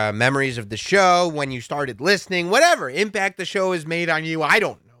your memories of the show, when you started listening, whatever impact the show has made on you, I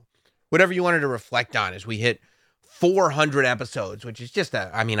don't know. Whatever you wanted to reflect on as we hit 400 episodes, which is just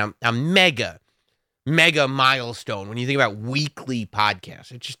a mega milestone when you think about weekly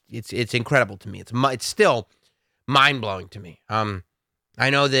podcasts. It's incredible to me. It's still mind-blowing to me. I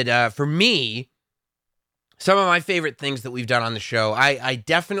know that for me, some of my favorite things that we've done on the show, I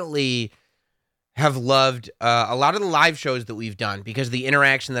definitely have loved a lot of the live shows that we've done because of the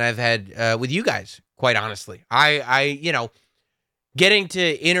interaction that I've had with you guys, quite honestly. I getting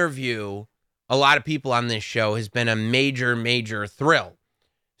to interview a lot of people on this show has been a major thrill.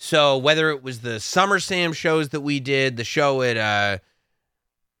 So whether it was the Summer Sam shows that we did, the show at,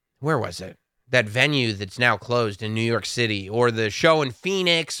 where was it? That venue that's now closed in New York City, or the show in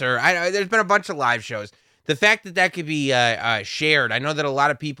Phoenix, or there's been a bunch of live shows. The fact that could be shared, I know that a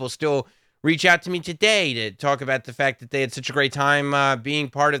lot of people still reach out to me today to talk about the fact that they had such a great time being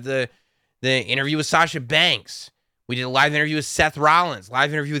part of the interview with Sasha Banks. We did a live interview with Seth Rollins,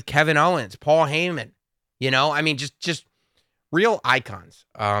 live interview with Kevin Owens, Paul Heyman. Just real icons.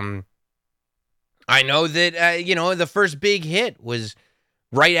 I know that, the first big hit was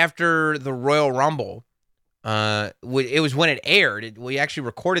right after the Royal Rumble. It was when it aired. We actually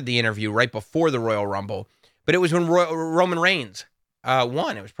recorded the interview right before the Royal Rumble, but it was when Roman Reigns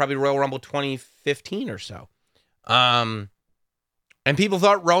won. It was probably Royal Rumble 2015 or so. And people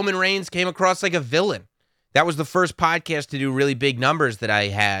thought Roman Reigns came across like a villain. That was the first podcast to do really big numbers that I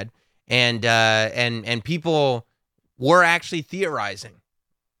had, and people were actually theorizing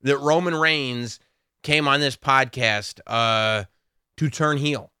that Roman Reigns came on this podcast to turn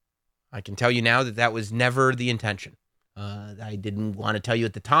heel. I can tell you now that was never the intention. I didn't want to tell you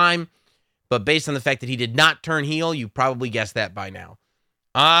at the time, but based on the fact that he did not turn heel, you probably guessed that by now.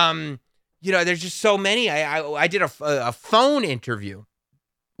 There's just so many. I did a phone interview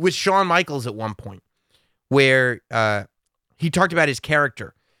with Shawn Michaels at one point where he talked about his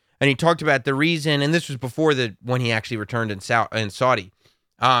character, and he talked about the reason, and this was before when he actually returned in Saudi.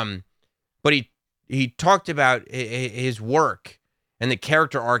 But he talked about his work and the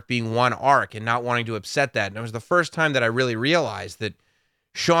character arc being one arc and not wanting to upset that. And it was the first time that I really realized that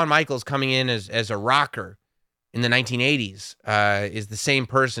Shawn Michaels coming in as a rocker in the 1980s is the same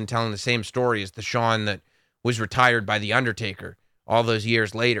person telling the same story as the Shawn that was retired by The Undertaker all those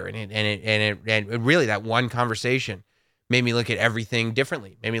years later. And it really, that one conversation made me look at everything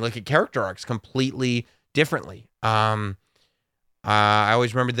differently, made me look at character arcs completely differently. I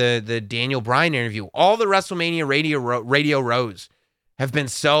always remember the Daniel Bryan interview. All the WrestleMania radio rows have been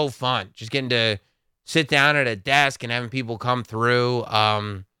so fun. Just getting to sit down at a desk and having people come through.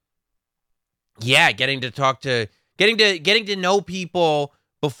 Getting to know people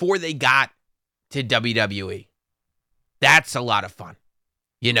before they got to WWE. That's a lot of fun,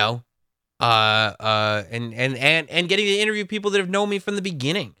 and getting to interview people that have known me from the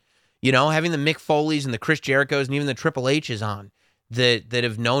beginning, having the Mick Foleys and the Chris Jerichos and even the Triple H's on that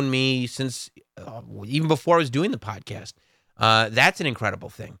have known me since even before I was doing the podcast. That's an incredible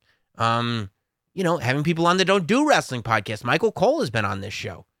thing. Having people on that don't do wrestling podcasts. Michael Cole has been on this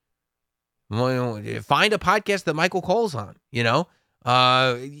show. Find a podcast that Michael Cole's on,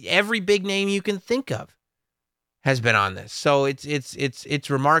 every big name you can think of has been on this. So it's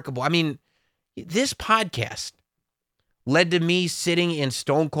remarkable. I mean, this podcast led to me sitting in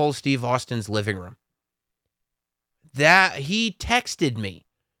Stone Cold Steve Austin's living room. That he texted me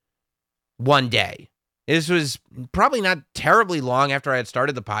one day. This was probably not terribly long after I had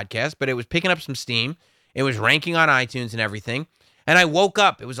started the podcast, but it was picking up some steam. It was ranking on iTunes and everything. And I woke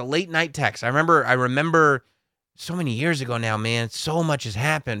up. It was a late night text. I remember so many years ago now, man, so much has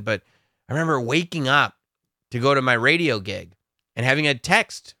happened, but I remember waking up to go to my radio gig and having a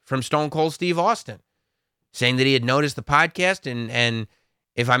text from Stone Cold Steve Austin saying that he had noticed the podcast and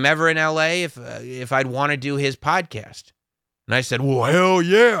if I'm ever in LA, if I'd want to do his podcast. And I said, well, hell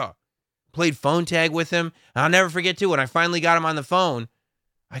yeah. Played phone tag with him. And I'll never forget, too, when I finally got him on the phone,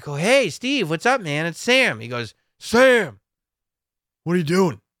 I go, hey, Steve, what's up, man? It's Sam. He goes, Sam, what are you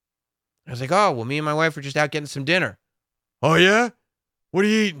doing? I was like, oh, well, me and my wife were just out getting some dinner. Oh, yeah? What are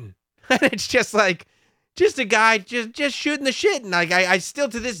you eating? And it's just like, just a guy just shooting the shit. And I still,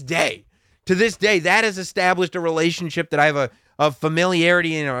 to this day, that has established a relationship that I have a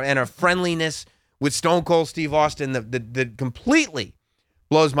familiarity and a friendliness with Stone Cold Steve Austin that completely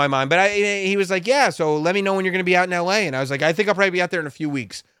blows my mind. But he was like, yeah, so let me know when you're going to be out in L.A. And I was like, I think I'll probably be out there in a few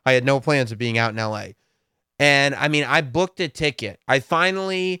weeks. I had no plans of being out in L.A. And, I mean, I booked a ticket. I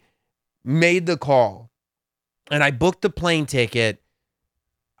finally made the call. And I booked the plane ticket,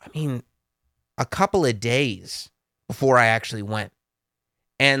 a couple of days before I actually went.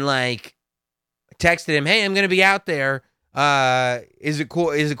 And, texted him, hey, I'm going to be out there. Is it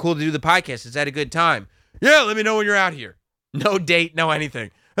cool to do the podcast? Is that a good time? Yeah, let me know when you're out here. No date, no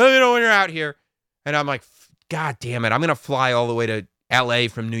anything. Let me know when you're out here. And I'm like, God damn it. I'm going to fly all the way to LA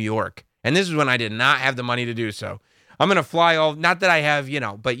from New York. And this is when I did not have the money to do so. I'm going to fly not that I have,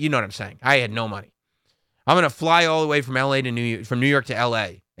 but you know what I'm saying. I had no money. I'm going to fly all the way from from New York to LA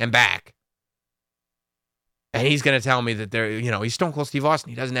and back. And he's going to tell me that he's Stone Cold Steve Austin.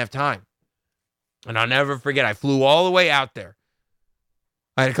 He doesn't have time. And I'll never forget, I flew all the way out there.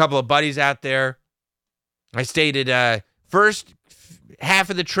 I had a couple of buddies out there. I stayed at, first half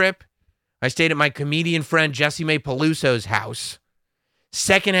of the trip, I stayed at my comedian friend Jesse May Peluso's house.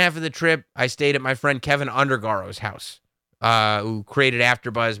 Second half of the trip, I stayed at my friend Kevin Undergaro's house, who created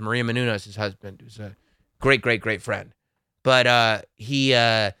AfterBuzz, Maria Menounos' husband, who's a great, great, great friend. But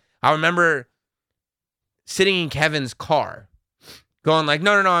I remember sitting in Kevin's car, going like,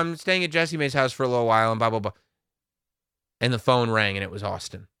 no, I'm staying at Jesse May's house for a little while, and blah, blah, blah. And the phone rang, and it was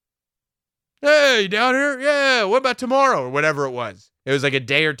Austin. Hey, you down here? Yeah, what about tomorrow? Or whatever it was. It was like a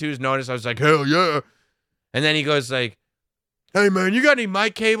day or two's notice. I was like, hell yeah. And then he goes like, hey, man, you got any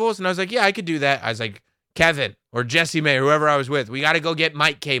mic cables? And I was like, yeah, I could do that. I was like, Kevin or Jesse May, whoever I was with, we got to go get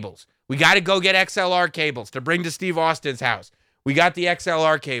mic cables. We got to go get XLR cables to bring to Steve Austin's house. We got the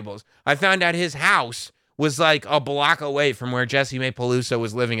XLR cables. I found out his house was like a block away from where Jesse May Peluso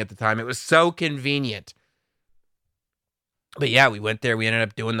was living at the time. It was so convenient. But yeah, we went there. We ended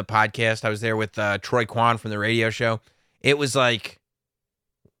up doing the podcast. I was there with Troy Kwan from the radio show. It was like,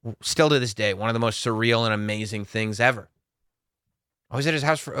 still to this day, one of the most surreal and amazing things ever. I was at his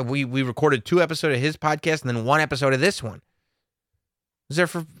house we recorded 2 episodes of his podcast and then 1 episode of this one. I was there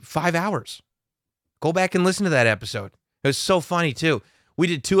for 5 hours. Go back and listen to that episode. It was so funny too. We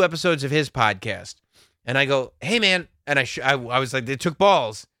did 2 episodes of his podcast, and I go, "Hey man," and I was like, "They took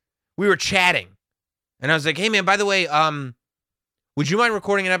balls." We were chatting, and I was like, "Hey man, by the way, would you mind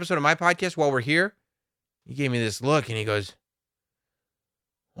recording an episode of my podcast while we're here?" He gave me this look, and he goes,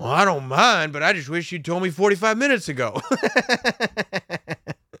 "Well, I don't mind, but I just wish you'd told me 45 minutes ago."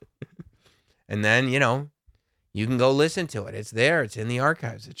 And then, you can go listen to it. It's there. It's in the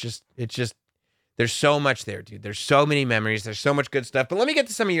archives. It's just, there's so much there, dude. There's so many memories. There's so much good stuff. But let me get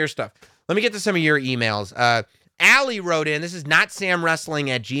to some of your stuff. Let me get to some of your emails. Allie wrote in. This is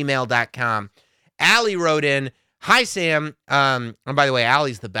notsamwrestling@gmail.com. Allie wrote in, "Hi, Sam." And by the way,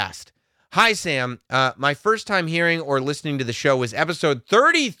 Allie's the best. "Hi, Sam. My first time hearing or listening to the show was episode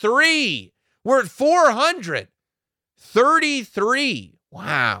 33. We're at 400. 33.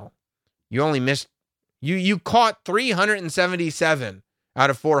 Wow. You only missed, you caught 377 out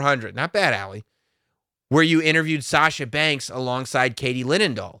of 400. Not bad, Allie. Where you interviewed Sasha Banks alongside Katie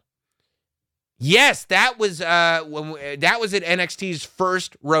Linendoll. Yes, that was at NXT's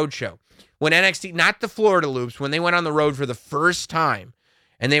first road show. When NXT, not the Florida Loops, when they went on the road for the first time,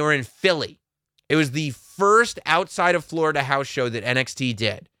 and they were in Philly. It was the first outside of Florida house show that NXT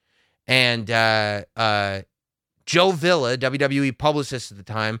did. And Joe Villa, WWE publicist at the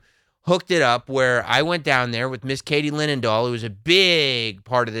time, hooked it up where I went down there with Miss Katie Linendoll, who was a big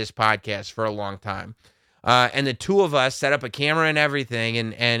part of this podcast for a long time. And the two of us set up a camera and everything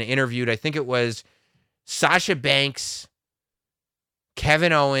and interviewed, I think it was Sasha Banks,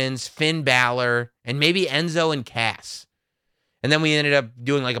 Kevin Owens, Finn Balor, and maybe Enzo and Cass. And then we ended up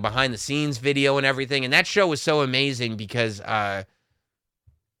doing like a behind-the-scenes video and everything. And that show was so amazing because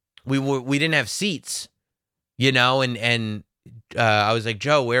we didn't have seats, and I was like,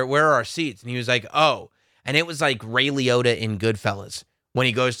 "Joe, where are our seats?" And he was like, "Oh." And it was like Ray Liotta in Goodfellas. When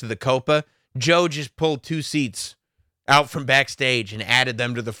he goes to the Copa, Joe just pulled 2 seats out from backstage and added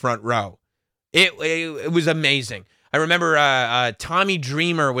them to the front row. It was amazing. I remember Tommy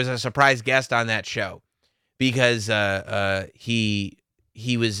Dreamer was a surprise guest on that show. Because he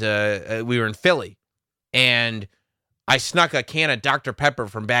was we were in Philly, and I snuck a can of Dr. Pepper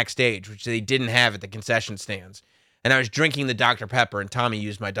from backstage, which they didn't have at the concession stands, and I was drinking the Dr. Pepper, and Tommy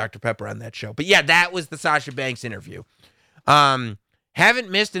used my Dr. Pepper on that show. But yeah, that was the Sasha Banks interview.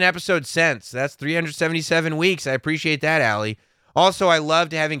 Haven't missed an episode since. That's 377 weeks. I appreciate that, Allie. Also, I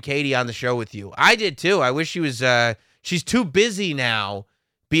loved having Katie on the show with you. I did too. I wish she was. She's too busy now,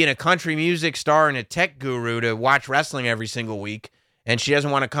 being a country music star and a tech guru, to watch wrestling every single week. And she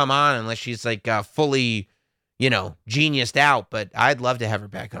doesn't want to come on unless she's like fully, geniused out. But I'd love to have her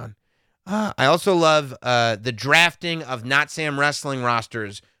back on. I also love the drafting of Not Sam Wrestling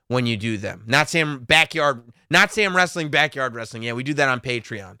rosters when you do them. Not Sam Wrestling Backyard Wrestling. Yeah, we do that on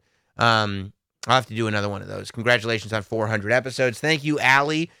Patreon. I'll have to do another one of those. Congratulations on 400 episodes. Thank you,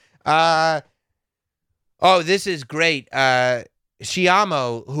 Allie. This is great.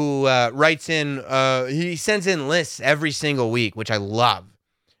 Shiamo, who writes in, he sends in lists every single week, which I love.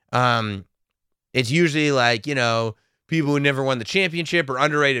 It's usually like, people who never won the championship or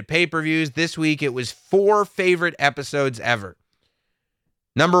underrated pay-per-views. This week, it was 4 favorite episodes ever.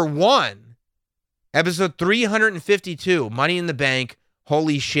 Number 1, episode 352, Money in the Bank.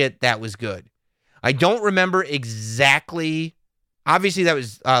 Holy shit, that was good. I don't remember exactly. Obviously, that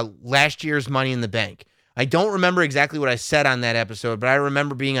was last year's Money in the Bank. I don't remember exactly what I said on that episode, but I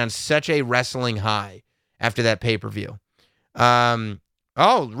remember being on such a wrestling high after that pay-per-view.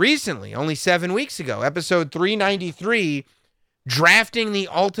 Recently, only 7 weeks ago, episode 393, Drafting the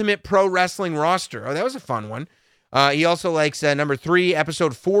Ultimate Pro Wrestling Roster. Oh, that was a fun one. He also likes number 3,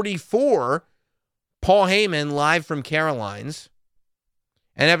 episode 44, Paul Heyman, live from Caroline's.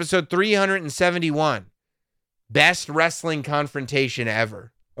 And episode 371, Best Wrestling Confrontation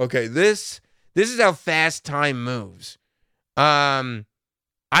Ever. Okay, this is how fast time moves. I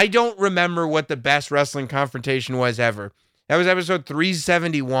don't remember what the best wrestling confrontation was ever. That was episode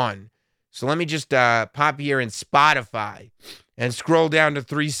 371. So let me just pop here in Spotify and scroll down to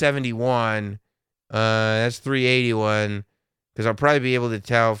 371. That's 381. Because I'll probably be able to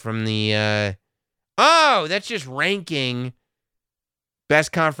tell from the... that's just ranking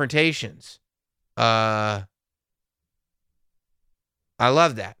best confrontations. I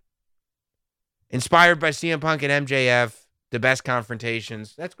love that. Inspired by CM Punk and MJF, the best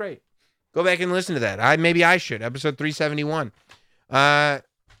confrontations. That's great. Go back and listen to that. Maybe I should. Episode 371. And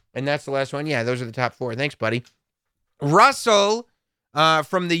that's the last one. Yeah, those are the top 4. Thanks, buddy. Russell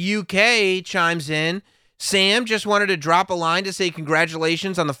from the UK chimes in. Sam, just wanted to drop a line to say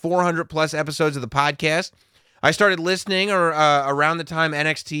congratulations on the 400-plus episodes of the podcast. I started listening around the time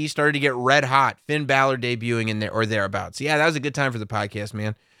NXT started to get red hot. Finn Balor debuting in there or thereabouts. Yeah, that was a good time for the podcast,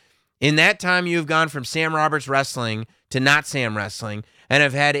 man. In that time, you have gone from Sam Roberts Wrestling to Not Sam Wrestling and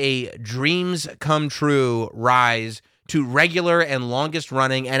have had a dreams come true rise to regular and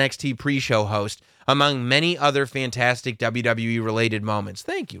longest-running NXT pre-show host, among many other fantastic WWE-related moments.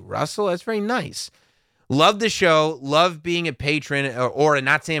 Thank you, Russell. That's very nice. Love the show. Love being a patron or a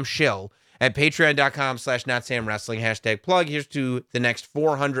Not Sam shill at patreon.com/NotSamWrestling. #plug. Here's to the next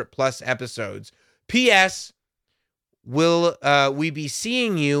 400-plus episodes. P.S. Will we be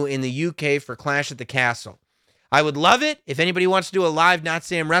seeing you in the UK for Clash at the Castle? I would love it. If anybody wants to do a live Not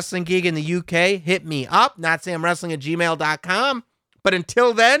Sam Wrestling gig in the UK, hit me up, notsamwrestling@gmail.com. But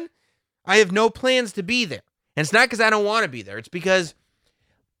until then, I have no plans to be there. And it's not because I don't want to be there. It's because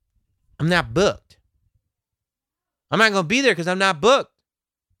I'm not booked. I'm not going to be there because I'm not booked.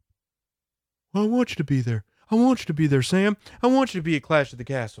 Well, I want you to be there. I want you to be there, Sam. I want you to be at Clash at the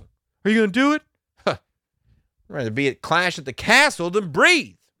Castle. Are you going to do it? Huh. I'd rather be at Clash at the Castle than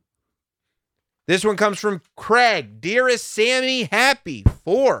breathe. This one comes from Craig. Dearest Sammy, happy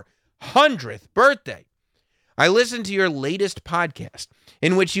 400th birthday. I listened to your latest podcast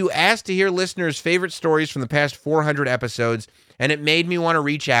in which you asked to hear listeners' favorite stories from the past 400 episodes, and it made me want to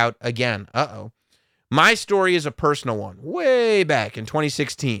reach out again. My story is a personal one. Way back in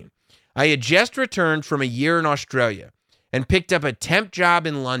 2016, I had just returned from a year in Australia and picked up a temp job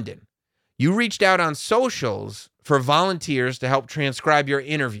in London. You reached out on socials for volunteers to help transcribe your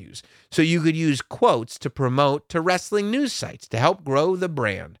interviews so you could use quotes to promote to wrestling news sites to help grow the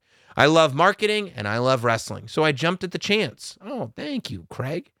brand. I love marketing and I love wrestling, so I jumped at the chance. Oh, thank you,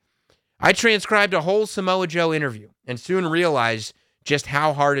 Craig. I transcribed a whole Samoa Joe interview and soon realized just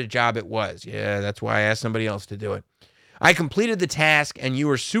how hard a job it was. Yeah, that's why I asked somebody else to do it. I completed the task and you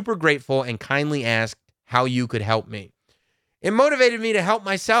were super grateful and kindly asked how you could help me. It motivated me to help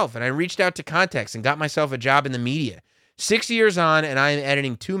myself, and I reached out to contacts and got myself a job in the media. 6 years on, and I am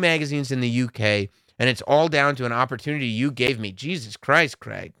editing 2 magazines in the UK, and it's all down to an opportunity you gave me. Jesus Christ,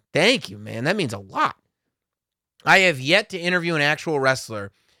 Craig. Thank you, man. That means a lot. I have yet to interview an actual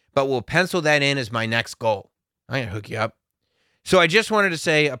wrestler, but will pencil that in as my next goal. I'm going to hook you up. So I just wanted to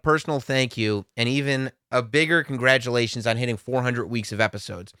say a personal thank you and even a bigger congratulations on hitting 400 weeks of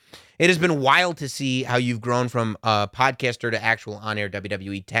episodes. It has been wild to see how you've grown from a podcaster to actual on-air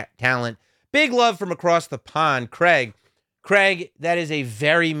WWE talent. Big love from across the pond, Craig. Craig, that is a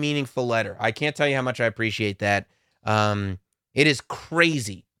very meaningful letter. I can't tell you how much I appreciate that. It is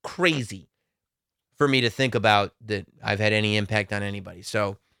crazy for me to think about that I've had any impact on anybody.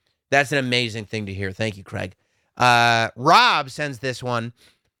 So that's an amazing thing to hear. Thank you, Craig. Rob sends this one.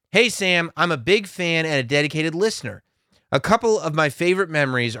 Hey, Sam, I'm a big fan and a dedicated listener. A couple of my favorite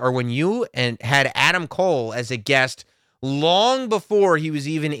memories are when you had Adam Cole as a guest long before he was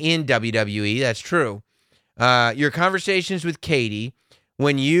even in WWE. That's true. Your conversations with Katie,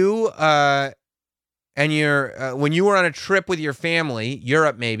 when you were on a trip with your family,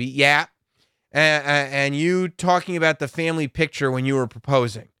 Europe maybe, yeah, and you talking about the family picture when you were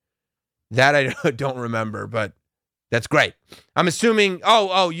proposing. That I don't remember, but that's great. I'm assuming,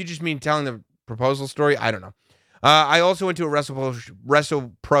 you just mean telling the proposal story? I don't know. I also went to a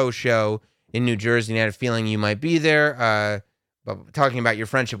WrestlePro show in New Jersey and had a feeling you might be there. Talking about your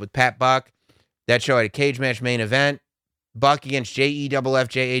friendship with Pat Buck. That show had a cage match main event. Buck against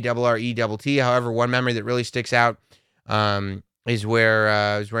JEFF-JARRETT. However, one memory that really sticks out is where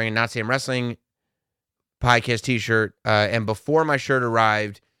I was wearing a Not Sam Wrestling podcast t-shirt, and before my shirt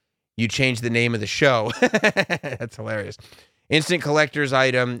arrived, you changed the name of the show. That's hilarious. Instant collector's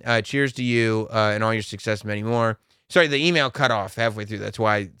item. Cheers to you and all your success, many more. Sorry, the email cut off halfway through. That's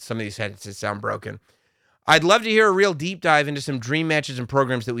why some of these sentences sound broken. I'd love to hear a real deep dive into some dream matches and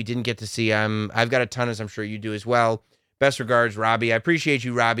programs that we didn't get to see. I've got a ton, as I'm sure you do as well. Best regards, Robbie. I appreciate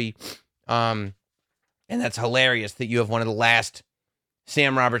you, Robbie. And that's hilarious that you have one of the last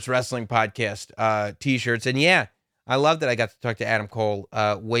Sam Roberts Wrestling Podcast t-shirts. And yeah, I love that I got to talk to Adam Cole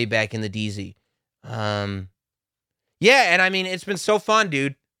way back in the DZ. Yeah, and I mean, it's been so fun,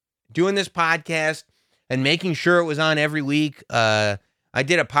 dude, doing this podcast and making sure it was on every week. I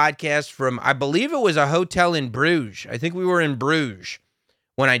did a podcast from, I believe it was a hotel in Bruges. I think we were in Bruges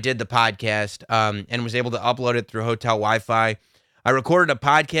when I did the podcast, and was able to upload it through hotel Wi-Fi. I recorded a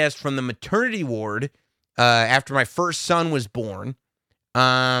podcast from the maternity ward after my first son was born.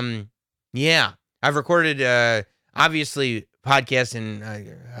 Yeah, I've recorded, obviously, podcasts in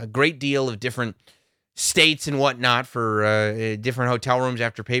a great deal of different states and whatnot for different hotel rooms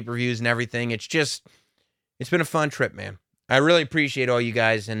after pay-per-views and everything. It's been a fun trip, man. I really appreciate all you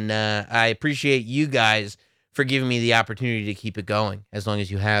guys, and I appreciate you guys for giving me the opportunity to keep it going as long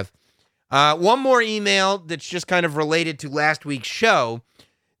as you have. One more email that's just kind of related to last week's show.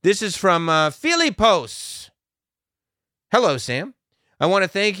 This is from Philippos. Hello, Sam. I want to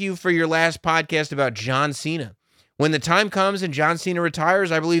thank you for your last podcast about John Cena. When the time comes and John Cena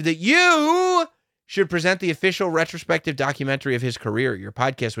retires, I believe that you should present the official retrospective documentary of his career. Your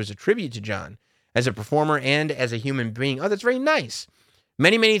podcast was a tribute to John as a performer and as a human being. Oh, that's very nice.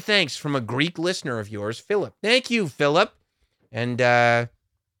 Many, many thanks from a Greek listener of yours, Philip. Thank you, Philip. And, yeah,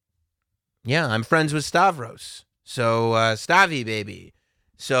 I'm friends with Stavros. So, Stavi, baby.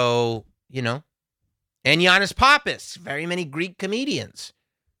 So, you know. And Giannis Pappas. Very many Greek comedians.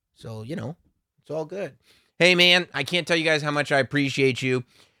 So, you know, it's all good. Hey, man, I can't tell you guys how much I appreciate you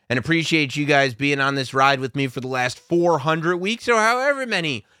and appreciate you guys being on this ride with me for the last 400 weeks or however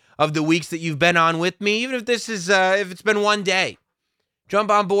many of the weeks that you've been on with me, even if this is, if it's been one day. Jump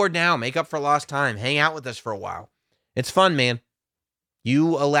on board now. Make up for lost time. Hang out with us for a while. It's fun, man.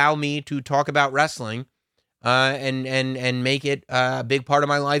 You allow me to talk about wrestling and make it a big part of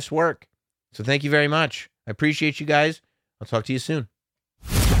my life's work. So thank you very much. I appreciate you guys. I'll talk to you soon.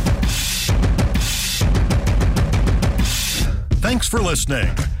 Thanks for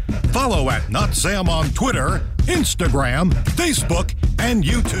listening. Follow at Not Sam on Twitter, Instagram, Facebook, and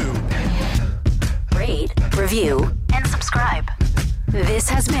YouTube. Rate, review, and subscribe. This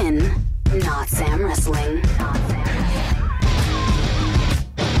has been Not Sam Wrestling. Not Sam.